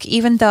fun book,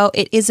 even though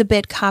it is a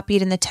bit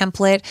copied in the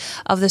template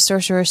of the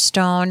Sorcerer's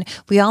Stone.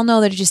 We all know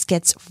that it just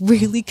gets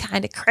really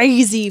kind of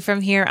crazy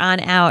from here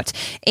on out,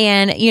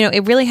 and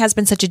it really has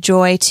been such a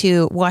joy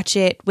to watch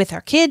it with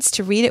our kids,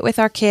 to read it with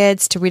our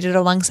kids, to read it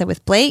alongside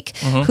with Blake,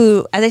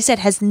 who, as I said,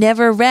 has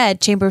never read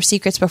Chamber of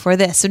Secrets before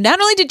this. So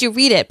not only did you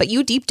read it, but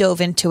you deep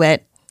dove into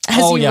it.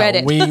 Read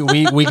it.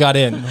 we got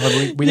in.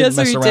 We didn't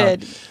mess around.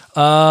 Did.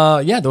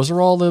 Those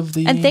are all of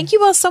the... And thank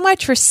you all so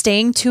much for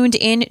staying tuned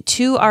in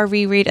to our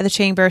reread of the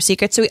Chamber of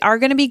Secrets. So we are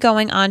going to be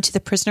going on to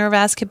The Prisoner of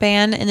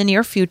Azkaban in the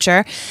near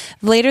future.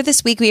 Later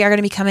this week, we are going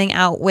to be coming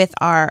out with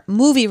our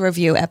movie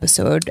review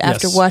episode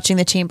after watching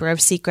The Chamber of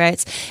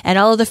Secrets and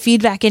all of the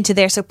feedback into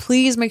there. So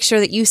please make sure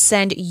that you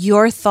send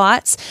your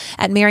thoughts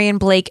at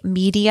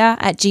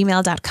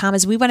marianblakemedia@gmail.com,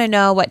 as we want to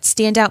know what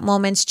standout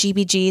moments,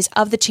 GBGs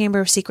of the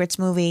Chamber of Secrets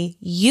movie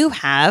you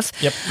have.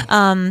 Yep.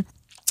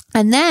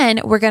 And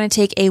then we're going to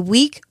take a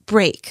week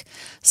break.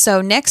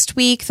 So next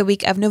week, the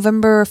week of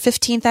November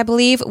 15th, I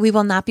believe, we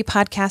will not be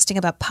podcasting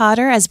about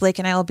Potter, as Blake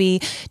and I will be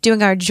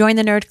doing our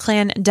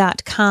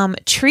jointhenerdclan.com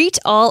treat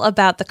all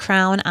about The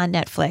Crown on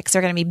Netflix.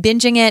 We're going to be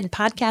binging it and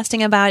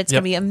podcasting about it. It's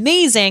going to be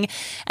amazing.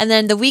 And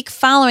then the week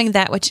following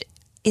that, which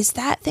is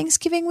that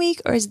Thanksgiving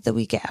week or is it the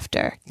week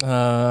after?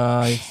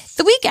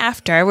 The week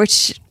after,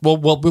 which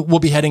we'll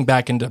be heading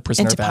back into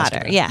Prisoner of Azkaban.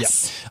 Potter.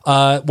 Yes.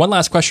 Yeah. One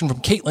last question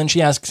from Caitlin.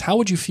 She asks, "How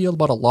would you feel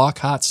about a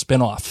Lockhart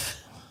spinoff?"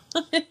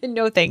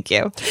 No, thank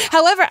you.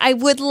 However, I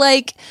would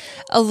like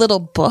a little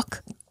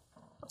book.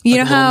 You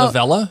know how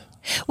novella?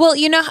 Well,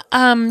 you know,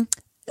 the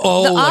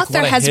author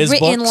has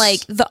written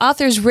books? the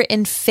author's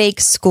written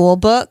fake school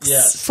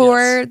books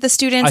for the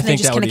students, and they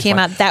just kind of came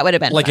out. That would have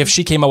been like fun. if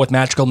she came out with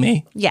Magical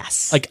Me.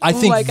 Yes, like I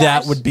think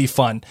that would be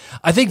fun.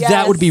 I think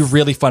that would be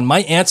really fun.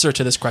 My answer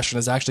to this question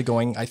is actually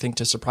going, I think,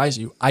 to surprise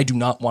you. I do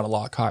not want a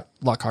Lockhart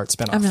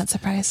spinoff. I'm not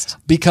surprised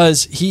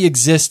because he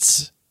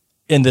exists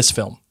in this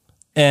film,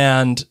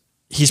 and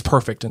he's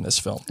perfect in this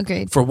film.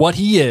 Agreed. For what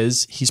he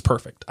is, he's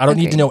perfect. I don't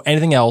need to know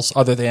anything else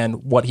other than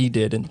what he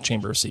did in the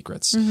Chamber of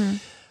Secrets. Mm-hmm.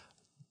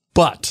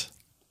 But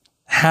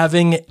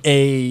having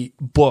a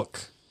book,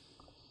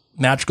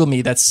 Magical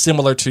Me, that's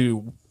similar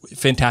to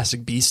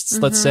Fantastic Beasts,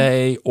 let's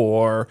say,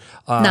 or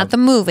not the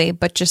movie,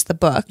 but just the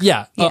book.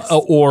 Yeah, yes.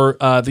 Or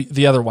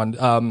the other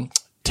one,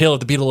 Tale of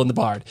the Beetle and the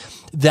Bard.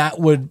 That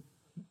would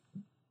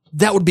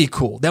be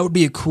cool. That would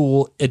be a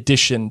cool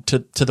addition to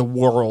the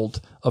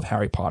world of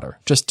Harry Potter.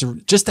 Just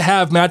to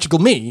have Magical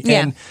Me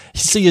and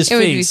see his face.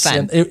 Would be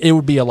fun. And it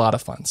would be a lot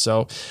of fun.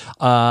 So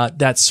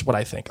that's what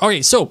I think.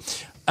 Okay, so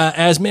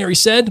as Mary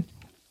said,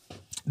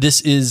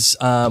 this is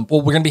we're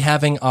going to be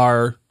having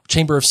our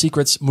Chamber of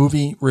Secrets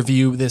movie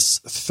review this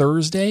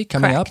Thursday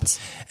coming up.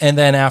 And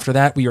then after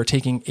that, we are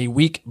taking a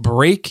week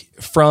break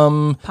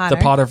from the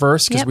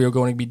Potterverse because we are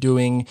going to be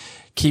doing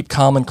Keep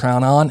Calm and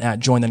Crown On at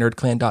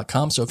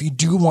jointhenerdclan.com. So if you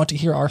do want to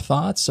hear our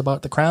thoughts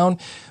about The Crown,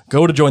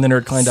 go to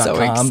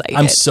jointhenerdclan.com. So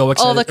I'm so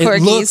excited. All the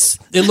corgis.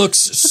 It looks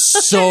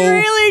so it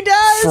really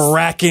does.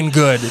 fracking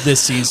good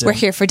this season. We're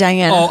here for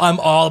Diana. Oh, I'm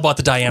all about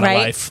the Diana Right?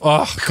 life.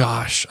 Oh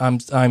gosh,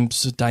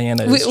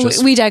 Diana is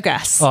just... We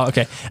digress. Oh,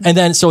 okay. And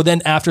then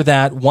after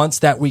that, once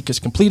that week is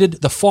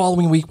completed, the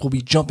following week we'll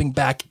be jumping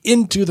back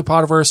into the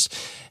Potterverse,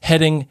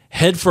 heading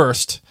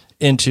headfirst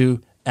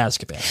into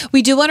Azkaban.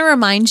 We do want to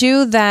remind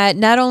you that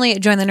not only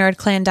at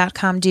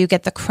jointhenerdclan.com do you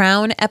get the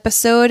Crown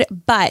episode,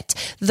 but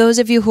those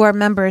of you who are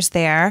members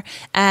there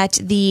at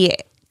the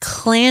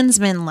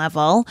Klansman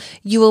level,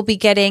 you will be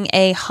getting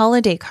a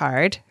holiday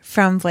card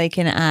from Blake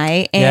and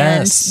I,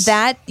 and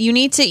that you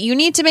need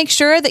to make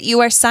sure that you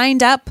are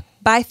signed up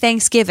by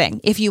Thanksgiving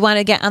if you want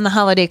to get on the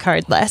holiday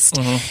card list.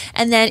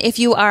 And then if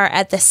you are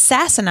at the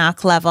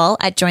Sassenach level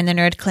at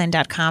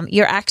jointhenerdclan.com,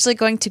 you're actually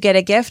going to get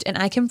a gift, and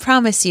I can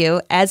promise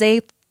you, as a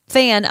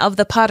fan of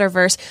the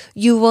Potterverse,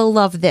 you will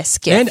love this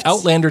gift. And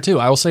Outlander too,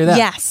 I will say that.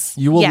 Yes.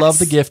 You will love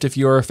the gift if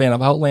you're a fan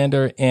of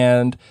Outlander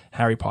and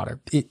Harry Potter.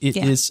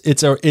 It's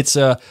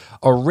a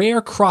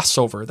rare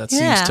crossover that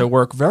seems to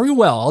work very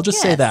well. I'll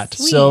just say that.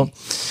 So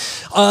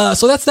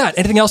that's that.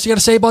 Anything else you got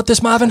to say about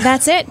this, Marvin?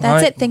 That's it.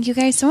 That's it. Thank you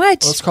guys so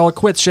much. Let's call it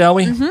quits, shall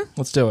we?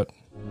 Let's do it.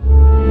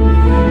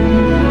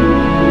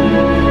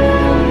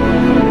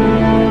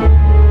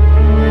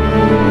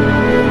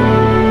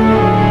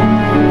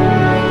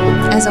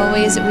 As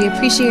always, we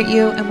appreciate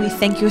you and we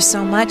thank you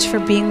so much for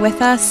being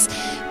with us,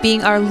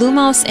 being our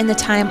Lumos in the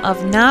time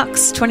of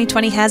Nox.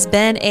 2020 has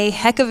been a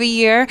heck of a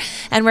year,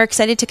 and we're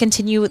excited to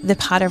continue the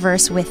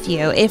Potterverse with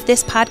you. If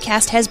this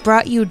podcast has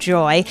brought you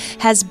joy,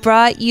 has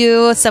brought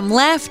you some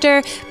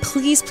laughter,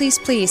 please, please,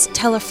 please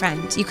tell a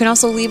friend. You can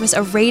also leave us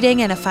a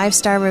rating and a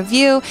 5-star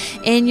review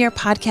in your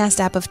podcast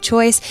app of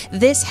choice.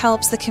 This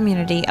helps the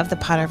community of the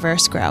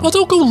Potterverse grow. Well,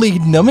 don't go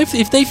leading them.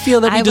 If they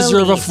feel that we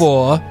deserve a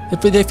 4,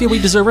 if they feel we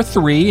deserve a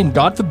 3, and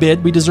God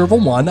forbid we deserve a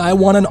 1, I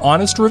want an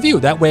honest review.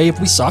 That way, if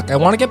we suck, I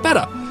want to get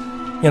better.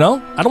 You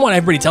know, I don't want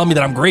everybody telling me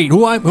that I'm great.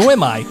 Who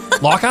am I?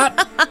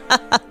 Lockhart?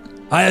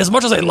 As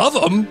much as I love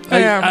them,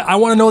 I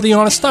want to know the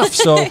honest stuff.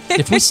 So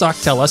if we suck,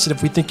 tell us. And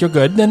if we think you're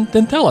good,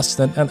 then tell us.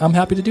 And I'm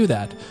happy to do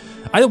that.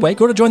 Either way,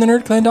 go to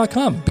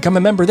jointhenerdclan.com. Become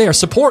a member there.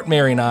 Support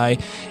Mary and I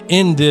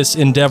in this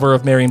endeavor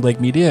of Mary and Blake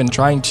Media and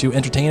trying to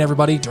entertain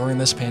everybody during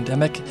this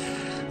pandemic.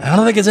 I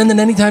don't think it's ending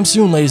anytime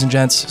soon, ladies and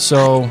gents.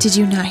 So, did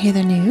you not hear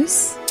the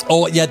news?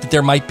 Oh, yeah, that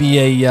there might be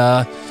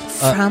a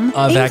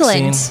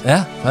vaccine.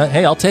 Yeah,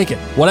 hey, I'll take it.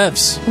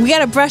 Whatevs. We got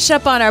to brush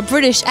up on our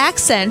British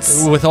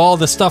accents. With all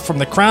the stuff from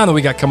The Crown that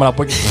we got coming up.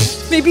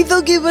 Maybe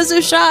they'll give us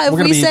a shot if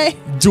we say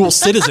dual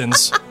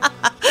citizens.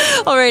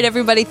 All right,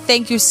 everybody,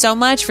 thank you so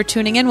much for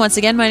tuning in. Once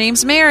again, my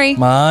name's Mary.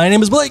 My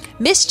name is Blake.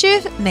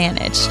 Mischief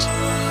managed.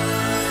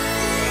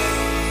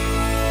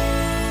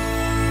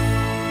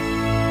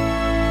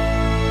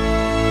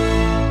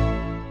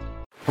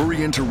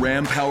 Hurry into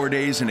Ram Power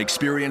Days and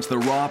experience the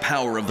raw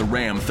power of the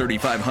Ram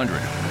 3500.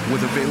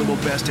 With available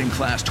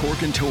best-in-class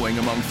torque and towing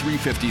among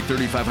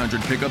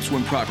 350-3500 pickups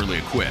when properly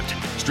equipped.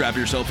 Strap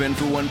yourself in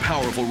for one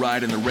powerful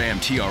ride in the Ram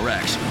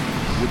TRX.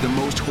 With the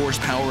most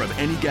horsepower of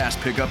any gas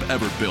pickup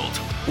ever built.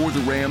 Or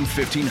the Ram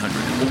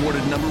 1500,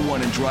 awarded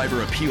 #1 in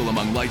driver appeal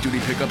among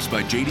light-duty pickups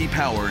by J.D.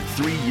 Power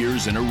 3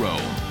 years in a row.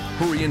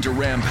 Hurry into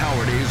Ram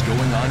Power Days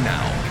going on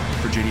now.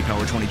 For J.D.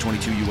 Power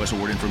 2022 U.S.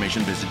 award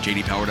information, visit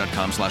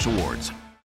jdpower.com/awards.